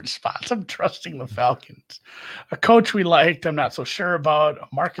favorite spots. I'm trusting the Falcons. A coach we liked, I'm not so sure about.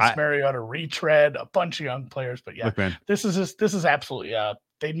 Marcus Mariota retread, a bunch of young players, but yeah, look, this is absolutely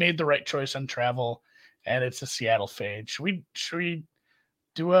they made the right choice on travel, and it's a Seattle fade. Should we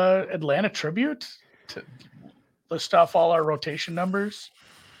do a Atlanta tribute to list off all our rotation numbers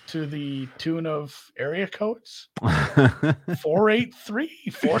to the tune of area codes?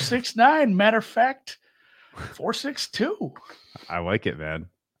 483, 469. Matter of fact, 462. I like it, man.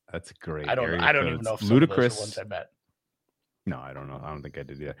 That's great. I don't even know if Ludicrous. Some of those are ones I bet. No, I don't know. I don't think I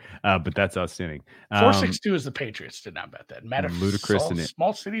did either. But that's outstanding. 462 is the Patriots. Did not bet that. Matter of Ludicrous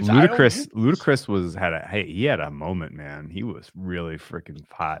small cities. Ludicrous he had a moment, man. He was really freaking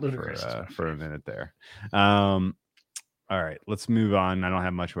hot for a minute there. All right, let's move on. I don't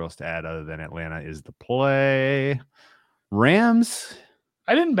have much else to add other than Atlanta is the play. Rams.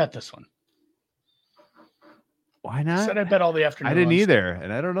 I didn't bet this one. Why not? I said I bet all the afternoon. I didn't either,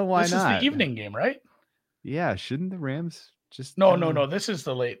 and I don't know why not. This is the evening game, right? Yeah, shouldn't the Rams just? No. This is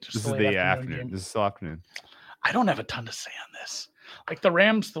the late. This is the afternoon. This is still afternoon. I don't have a ton to say on this. Like the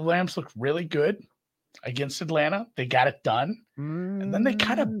Rams look really good against Atlanta. They got it done, and then they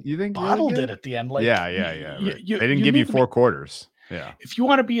kind of bottled it at the end. Like yeah. Right. They didn't give you 4 quarters. Yeah. If you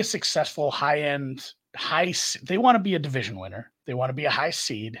want to be a successful they want to be a division winner. They want to be a high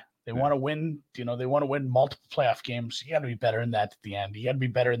seed. They want to win, they want to win multiple playoff games. You got to be better than that at the end. You got to be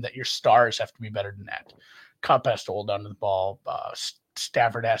better than that. Your stars have to be better than that. Kupp has to hold on to the ball.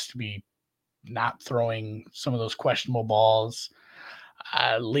 Stafford has to be not throwing some of those questionable balls.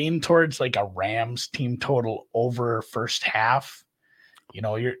 Lean towards like a Rams team total over first half.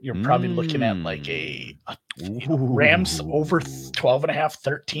 You're probably looking at like a Rams over 12.5,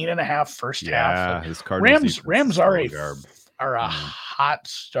 13.5 first half. Like Rams are a hot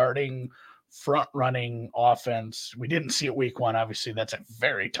starting front running offense. We didn't see it week 1. Obviously, that's a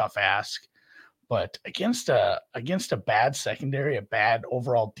very tough ask. But against a bad secondary, a bad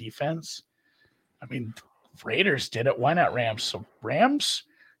overall defense, I mean, Raiders did it. Why not Rams? So Rams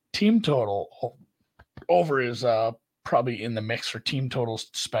team total over is probably in the mix for team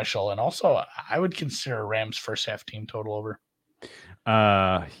totals special. And also, I would consider Rams first half team total over.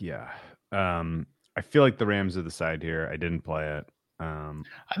 Yeah. I feel like the Rams are the side here. I didn't play it. I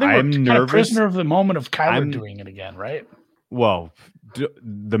think we're kind of prisoner of the moment of Kyler doing it again, right? Well,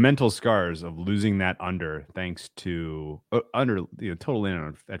 the mental scars of losing that under, thanks to total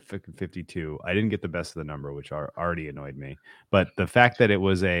in at 52. I didn't get the best of the number, which already annoyed me. But the fact that it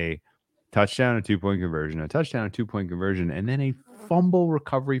was a touchdown, a 2-point conversion, a touchdown, a 2-point conversion, and then a fumble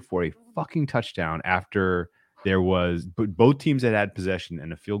recovery for a fucking touchdown after there was both teams had possession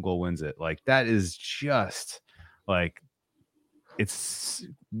and a field goal wins it. Like, that is just like, it's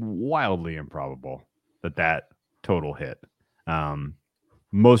wildly improbable that total hit.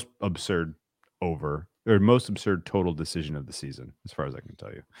 Most absurd total decision of the season, as far as I can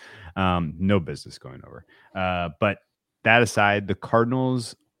tell you. No business going over. But that aside, the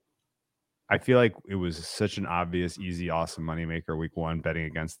Cardinals, I feel like it was such an obvious, easy, awesome moneymaker week 1 betting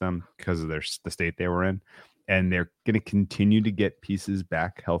against them because of the state they were in. And they're going to continue to get pieces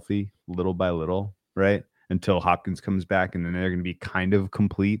back healthy little by little, right? Until Hopkins comes back, and then they're going to be kind of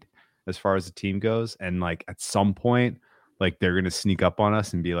complete as far as the team goes. And like at some point, like they're going to sneak up on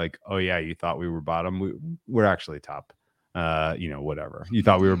us and be like, oh yeah, you thought we were bottom. We're actually top. Whatever. You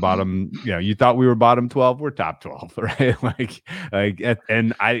thought we were bottom. You thought we were bottom 12. We're top 12, right?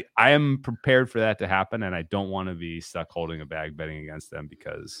 And I am prepared for that to happen, and I don't want to be stuck holding a bag betting against them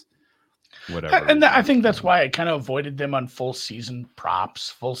because whatever. And I think that's why I kind of avoided them on full season props,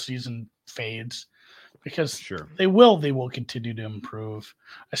 full season fades, because they will continue to improve.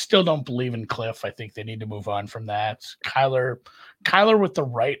 I still don't believe in Cliff. I think they need to move on from that. Kyler with the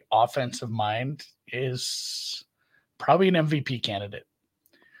right offensive mind is probably an MVP candidate.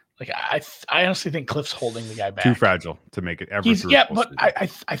 Like I honestly think Cliff's holding the guy back. Too fragile to make it ever. But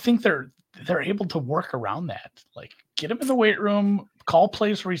I think they're able to work around that. Like, get him in the weight room, call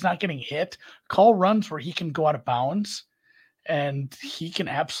plays where he's not getting hit, call runs where he can go out of bounds, and he can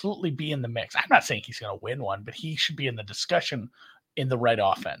absolutely be in the mix. I'm not saying he's going to win one, but he should be in the discussion in the right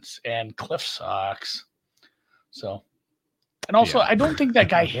offense. And Cliff sucks. So, and also, I don't think that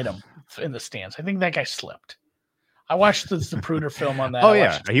guy hit him in the stands. I think that guy slipped. I watched the Zapruder film on that. Oh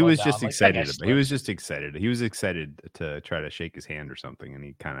yeah, he was just excited. He was just excited. He was excited to try to shake his hand or something, and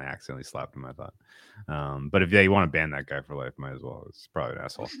he kind of accidentally slapped him, I thought. But if you want to ban that guy for life, might as well. It's probably an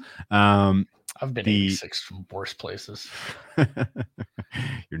asshole. I've been 86 from worse places.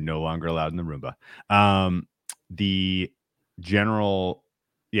 You're no longer allowed in the Roomba. The general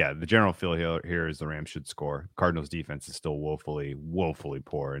feel here is the Rams should score. Cardinals defense is still woefully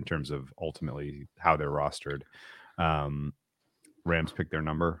poor in terms of ultimately how they're rostered. Rams pick their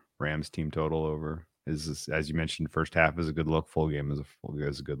number. Rams team total over is, as you mentioned, first half is a good look. Full game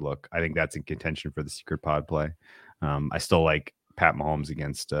is a good look. I think that's in contention for the secret pod play. I still like Pat Mahomes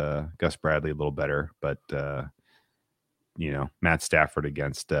against Gus Bradley a little better, but Matt Stafford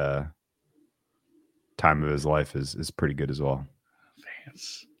against time of his life is pretty good as well.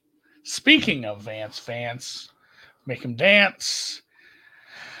 Vance. Speaking of Vance, make him dance.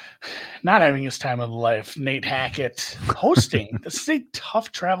 Not having his time of life. Nate Hackett hosting. This is a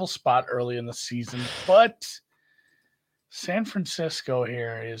tough travel spot early in the season, but San Francisco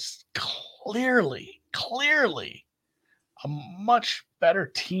here is clearly a much better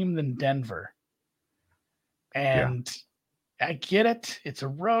team than Denver. And I get it. It's a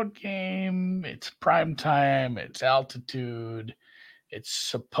road game. It's prime time. It's altitude. It's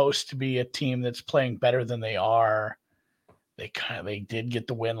supposed to be a team that's playing better than they are. They did get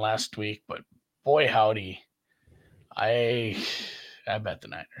the win last week, but boy howdy, I bet the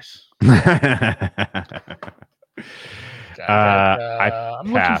Niners.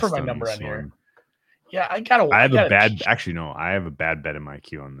 I'm looking for my number on here. Yeah, I have a bad bet in my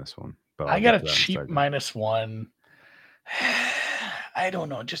queue on this one. But I got a cheap -1. I don't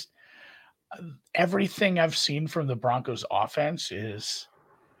know. Just everything I've seen from the Broncos offense is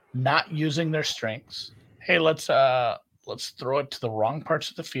not using their strengths. Hey, let's throw it to the wrong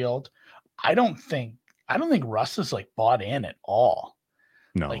parts of the field. I don't think Russ is like bought in at all.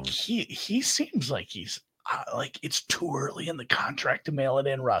 No, like he seems like he's like it's too early in the contract to mail it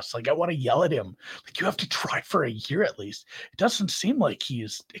in, Russ. Like I want to yell at him. Like you have to try for a year at least. It doesn't seem like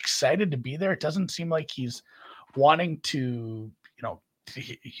he's excited to be there. It doesn't seem like he's wanting to,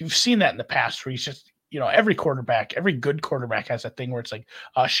 you've seen that in the past where he's just, every good quarterback has that thing where it's like,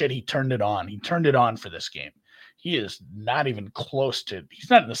 oh shit, he turned it on. He turned it on for this game. He is not even close to, he's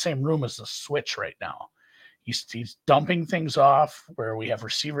not in the same room as the switch right now. He's dumping things off where we have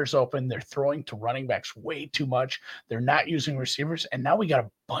receivers open. They're throwing to running backs way too much. They're not using receivers. And now we got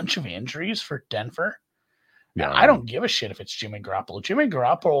a bunch of injuries for Denver. Yeah. Now, I don't give a shit if it's Jimmy Garoppolo. Jimmy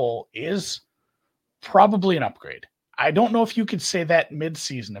Garoppolo is probably an upgrade. I don't know if you could say that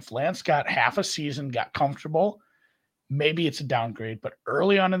mid-season. If Lance got half a season, got comfortable, maybe it's a downgrade. But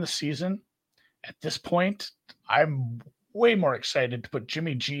early on in the season, at this point, I'm way more excited to put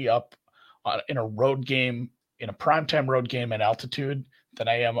Jimmy G up in a road game, in a primetime road game at altitude than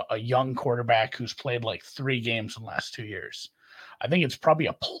I am a young quarterback who's played like 3 games in the last 2 years. I think it's probably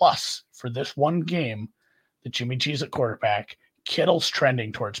a plus for this one game that Jimmy G's at quarterback. Kittle's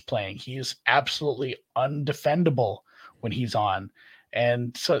trending towards playing. He is absolutely undefendable when he's on.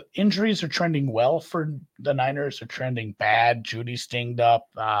 And so injuries are trending well for the Niners. They're trending bad. Judy's dinged up.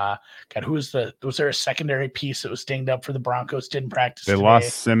 Was there a secondary piece that was dinged up for the Broncos? Didn't practice They today.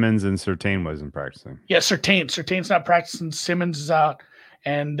 lost Simmons and Surtain wasn't practicing. Yeah, Surtain's not practicing. Simmons is out,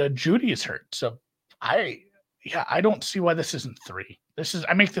 and Judy is hurt. So I don't see why this isn't 3.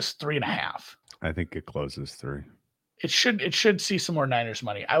 I make this 3.5. I think it closes 3. It should see some more Niners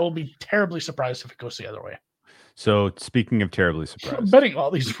money. I will be terribly surprised if it goes the other way. So speaking of terribly surprised, I'm betting all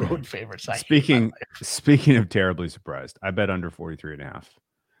these road favorites. Speaking of terribly surprised, I bet under 43.5.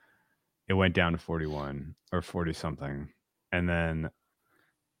 It went down to 41 or 40 something, and then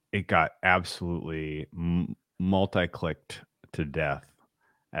it got absolutely multi-clicked to death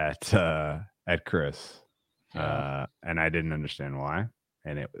at Chris, and I didn't understand why.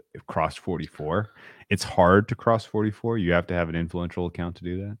 And it crossed 44. It's hard to cross 44. You have to have an influential account to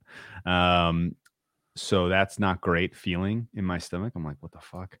do that. So that's not great feeling in my stomach. I'm like, what the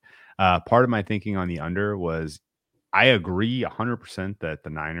fuck? Part of my thinking on the under was I agree 100% that the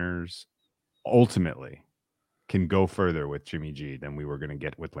Niners ultimately can go further with Jimmy G than we were going to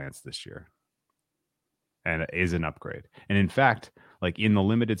get with Lance this year. And it is an upgrade. And in fact, like in the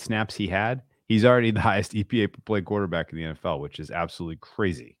limited snaps he had, he's already the highest EPA per play quarterback in the NFL, which is absolutely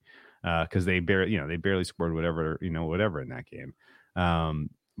crazy. Because they barely scored whatever in that game.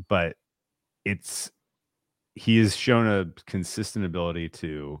 But he has shown a consistent ability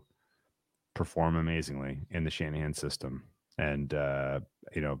to perform amazingly in the Shanahan system, and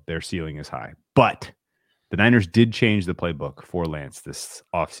their ceiling is high. But the Niners did change the playbook for Lance this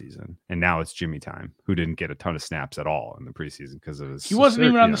offseason, and now it's Jimmy time, who didn't get a ton of snaps at all in the preseason because of his. He wasn't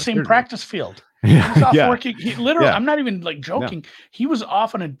even on the same practice field. He was off working. He literally, I'm not even like joking. No. He was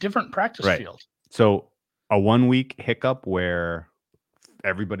off on a different practice field. So a 1 week hiccup where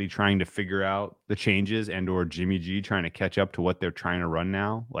everybody trying to figure out the changes and or Jimmy G trying to catch up to what they're trying to run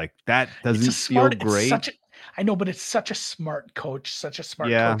now. Like that doesn't feel great. I know, but it's such a smart coach, such a smart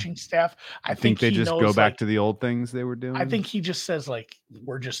coaching staff. I think they just go back to the old things they were doing. I think he just says like,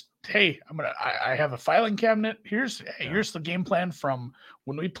 I have a filing cabinet. Here's the game plan from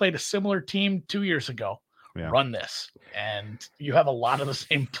when we played a similar team 2 years ago. Yeah. Run this, and you have a lot of the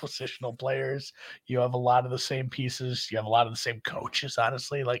same positional players. You have a lot of the same pieces. You have a lot of the same coaches.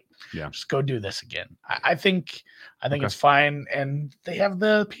 Honestly, just go do this again. I think it's fine, and they have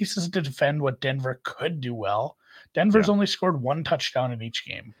the pieces to defend what Denver could do well. Denver's only scored 1 touchdown in each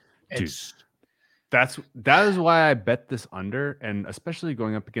game. That is why I bet this under, and especially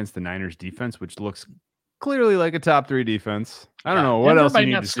going up against the Niners defense, which looks clearly like a top 3 defense. I don't know what else you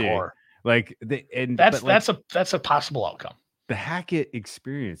need to score. That's a possible outcome. The Hackett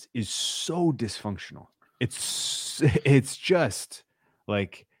experience is so dysfunctional. It's just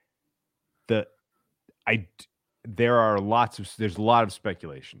like there's a lot of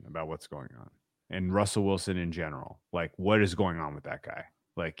speculation about what's going on, and Russell Wilson in general. Like, what is going on with that guy?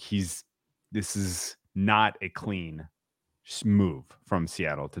 Like, this is not a clean move from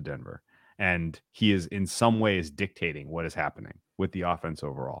Seattle to Denver, and he is in some ways dictating what is happening with the offense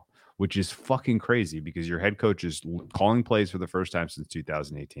overall, which is fucking crazy because your head coach is calling plays for the first time since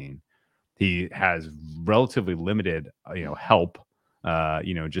 2018. He has relatively limited, help,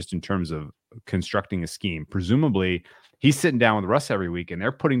 just in terms of constructing a scheme. Presumably, he's sitting down with Russ every week and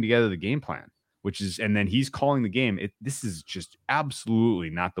they're putting together the game plan, and then he's calling the game. This is just absolutely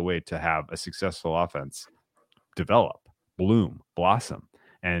not the way to have a successful offense develop, bloom, blossom.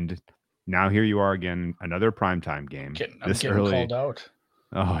 And now here you are again, another primetime game. I'm getting called out.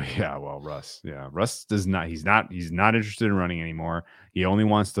 Oh yeah, well, Russ. Yeah, Russ does not. He's not interested in running anymore. He only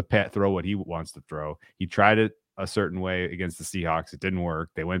wants to throw what he wants to throw. He tried it a certain way against the Seahawks. It didn't work.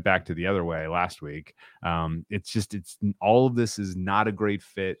 They went back to the other way last week. It's all of this is not a great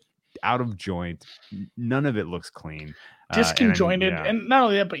fit. Out of joint. None of it looks clean. Disconjointed, and not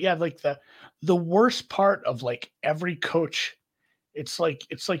only that, but like the worst part of like every coach. It's like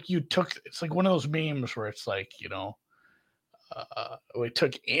one of those memes where it's like, we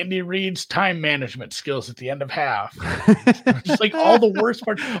took Andy Reid's time management skills at the end of half. Just like all the worst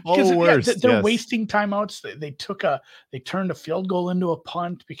parts. They're wasting timeouts. They turned a field goal into a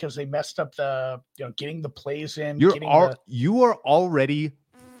punt because they messed up the getting the plays in. You are already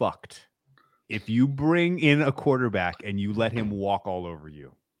fucked if you bring in a quarterback and you let him walk all over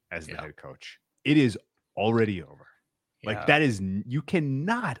you as the head coach. It is already over. Like you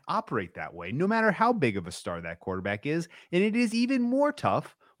cannot operate that way, no matter how big of a star that quarterback is. And it is even more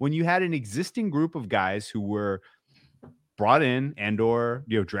tough when you had an existing group of guys who were brought in and/or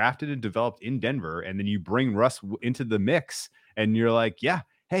drafted and developed in Denver, and then you bring Russ into the mix, and you're like, yeah,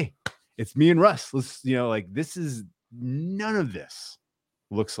 hey, it's me and Russ. Let's this is none of this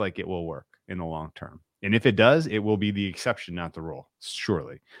looks like it will work in the long term. And if it does, it will be the exception, not the rule.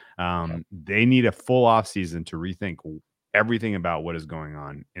 Surely, they need a full off season to rethink everything about what is going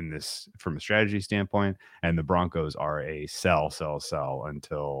on in this from a strategy standpoint. And the Broncos are a sell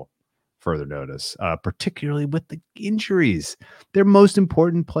until further notice, particularly with the injuries. Their most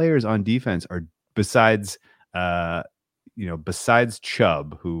important players on defense are besides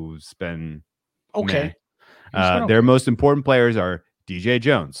Chubb, who's been okay. Their most important players are DJ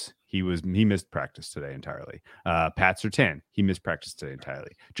Jones. He missed practice today entirely. Pat Surtain, he missed practice today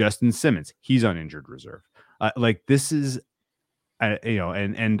entirely. Justin Simmons, he's on injured reserve. This is,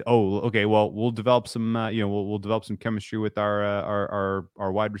 okay. Well, we'll develop some, we'll develop some chemistry with our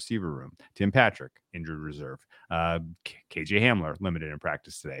wide receiver room. Tim Patrick, injured reserve. KJ Hamler, limited in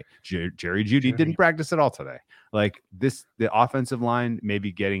practice today. Jerry Jeudy didn't practice at all today. The offensive line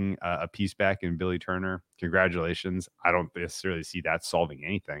maybe getting a piece back in Billy Turner. Congratulations. I don't necessarily see that solving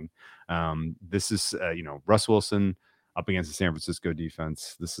anything. This is, Russ Wilson up against the San Francisco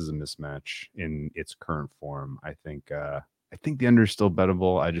defense. This is a mismatch in its current form. I think the under is still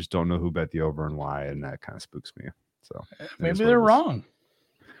bettable. I just don't know who bet the over and why, and that kind of spooks me. So maybe they're wrong.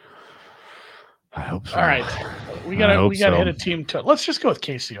 I hope so. All right, we gotta hit a team total. Let's just go with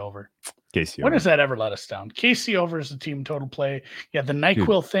KC over. KC. When does that ever let us down? KC over is the team total play. Yeah, the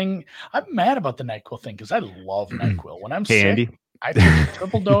NyQuil thing. I'm mad about the NyQuil thing because I love NyQuil. When I'm sick, Andy. I take a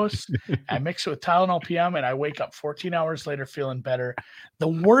triple dose. I mix it with Tylenol PM, and I wake up 14 hours later feeling better. The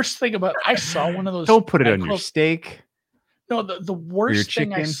worst thing about I saw one of those. Don't put it on your steak. No, the worst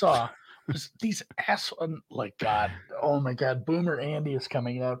thing I saw was these assholes. God, oh my God, Boomer Andy is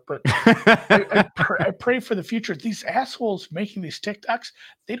coming out. But I pray for the future. These assholes making these TikToks,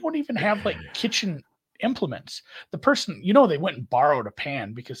 they don't even have kitchen implements. The person, they went and borrowed a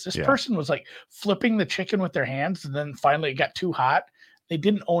pan because this person was flipping the chicken with their hands, and then finally it got too hot. They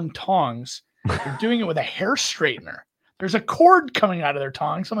didn't own tongs. They're doing it with a hair straightener. There's a cord coming out of their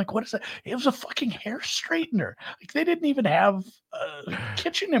tongs. I'm like, what is that? It was a fucking hair straightener. They didn't even have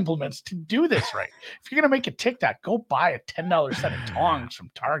kitchen implements to do this right. If you're going to make a TikTok, go buy a $10 set of tongs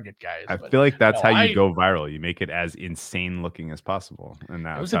from Target, guys. I feel like that's how you go viral. You make it as insane looking as possible. And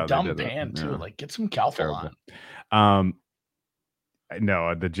that was a dumb pan too. Get some Calphalon.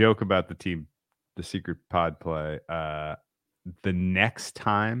 No, the joke about the secret pod play, the next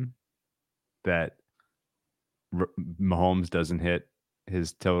time that Mahomes doesn't hit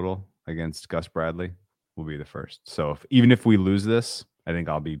his total against Gus Bradley, will be the first. So even if we lose this, I think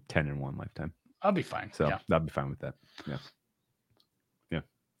I'll be 10-1 lifetime. I'll be fine. So I'll be fine with that. Yeah.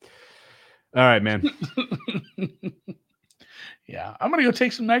 All right, man. Yeah, I'm gonna go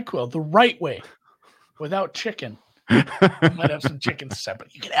take some NyQuil the right way, without chicken. Might have some chicken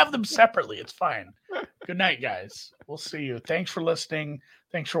separate. You can have them separately. It's fine. Good night, guys. We'll see you. Thanks for listening.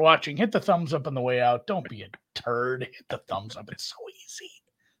 Thanks for watching. Hit the thumbs up on the way out. Don't be a turd. Hit the thumbs up. It's so easy.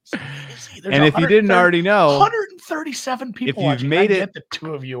 So easy. And if you didn't already know, 137 people watching. Made it, the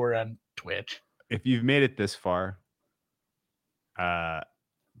two of you are on Twitch. If you've made it this far, by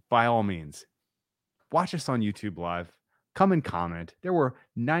all means, watch us on YouTube Live. Come and comment. There were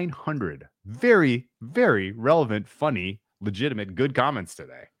 900 very, very relevant, funny, legitimate, good comments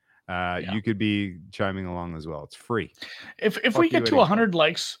today. You could be chiming along as well. It's free. If we get to 100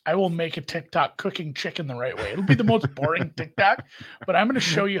 likes, I will make a TikTok cooking chicken the right way. It'll be the most boring TikTok, but I'm going to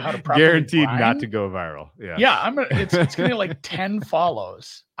show you how to properly guaranteed not to go viral. Yeah. It's going to get 10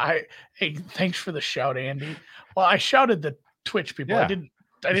 follows. Hey, thanks for the shout, Andy. Well, I shouted the Twitch people. Yeah.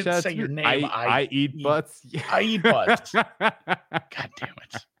 I didn't say your name. I eat butts. I eat butts. God damn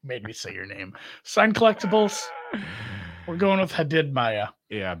it. Made me say your name. Sign Collectibles. We're going with Hadid Maya.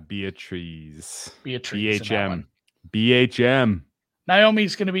 Yeah, Beatrice. BHM. BHM.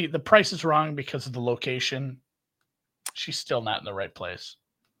 Naomi's going to be, the price is wrong because of the location. She's still not in the right place.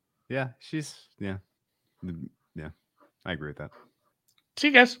 Yeah, yeah. I agree with that. See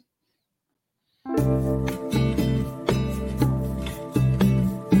you guys.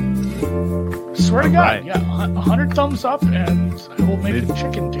 Swear to God, yeah, 100 thumbs up, and I will make a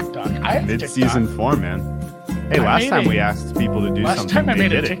chicken TikTok. I have mid-season form, man. Hey, last time we asked people to do something, time I made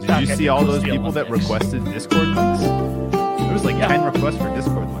did it. Did you see all those people that requested Discord links? There was 10 requests for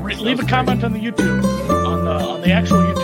Discord links. Leave a comment on the YouTube, on the actual YouTube.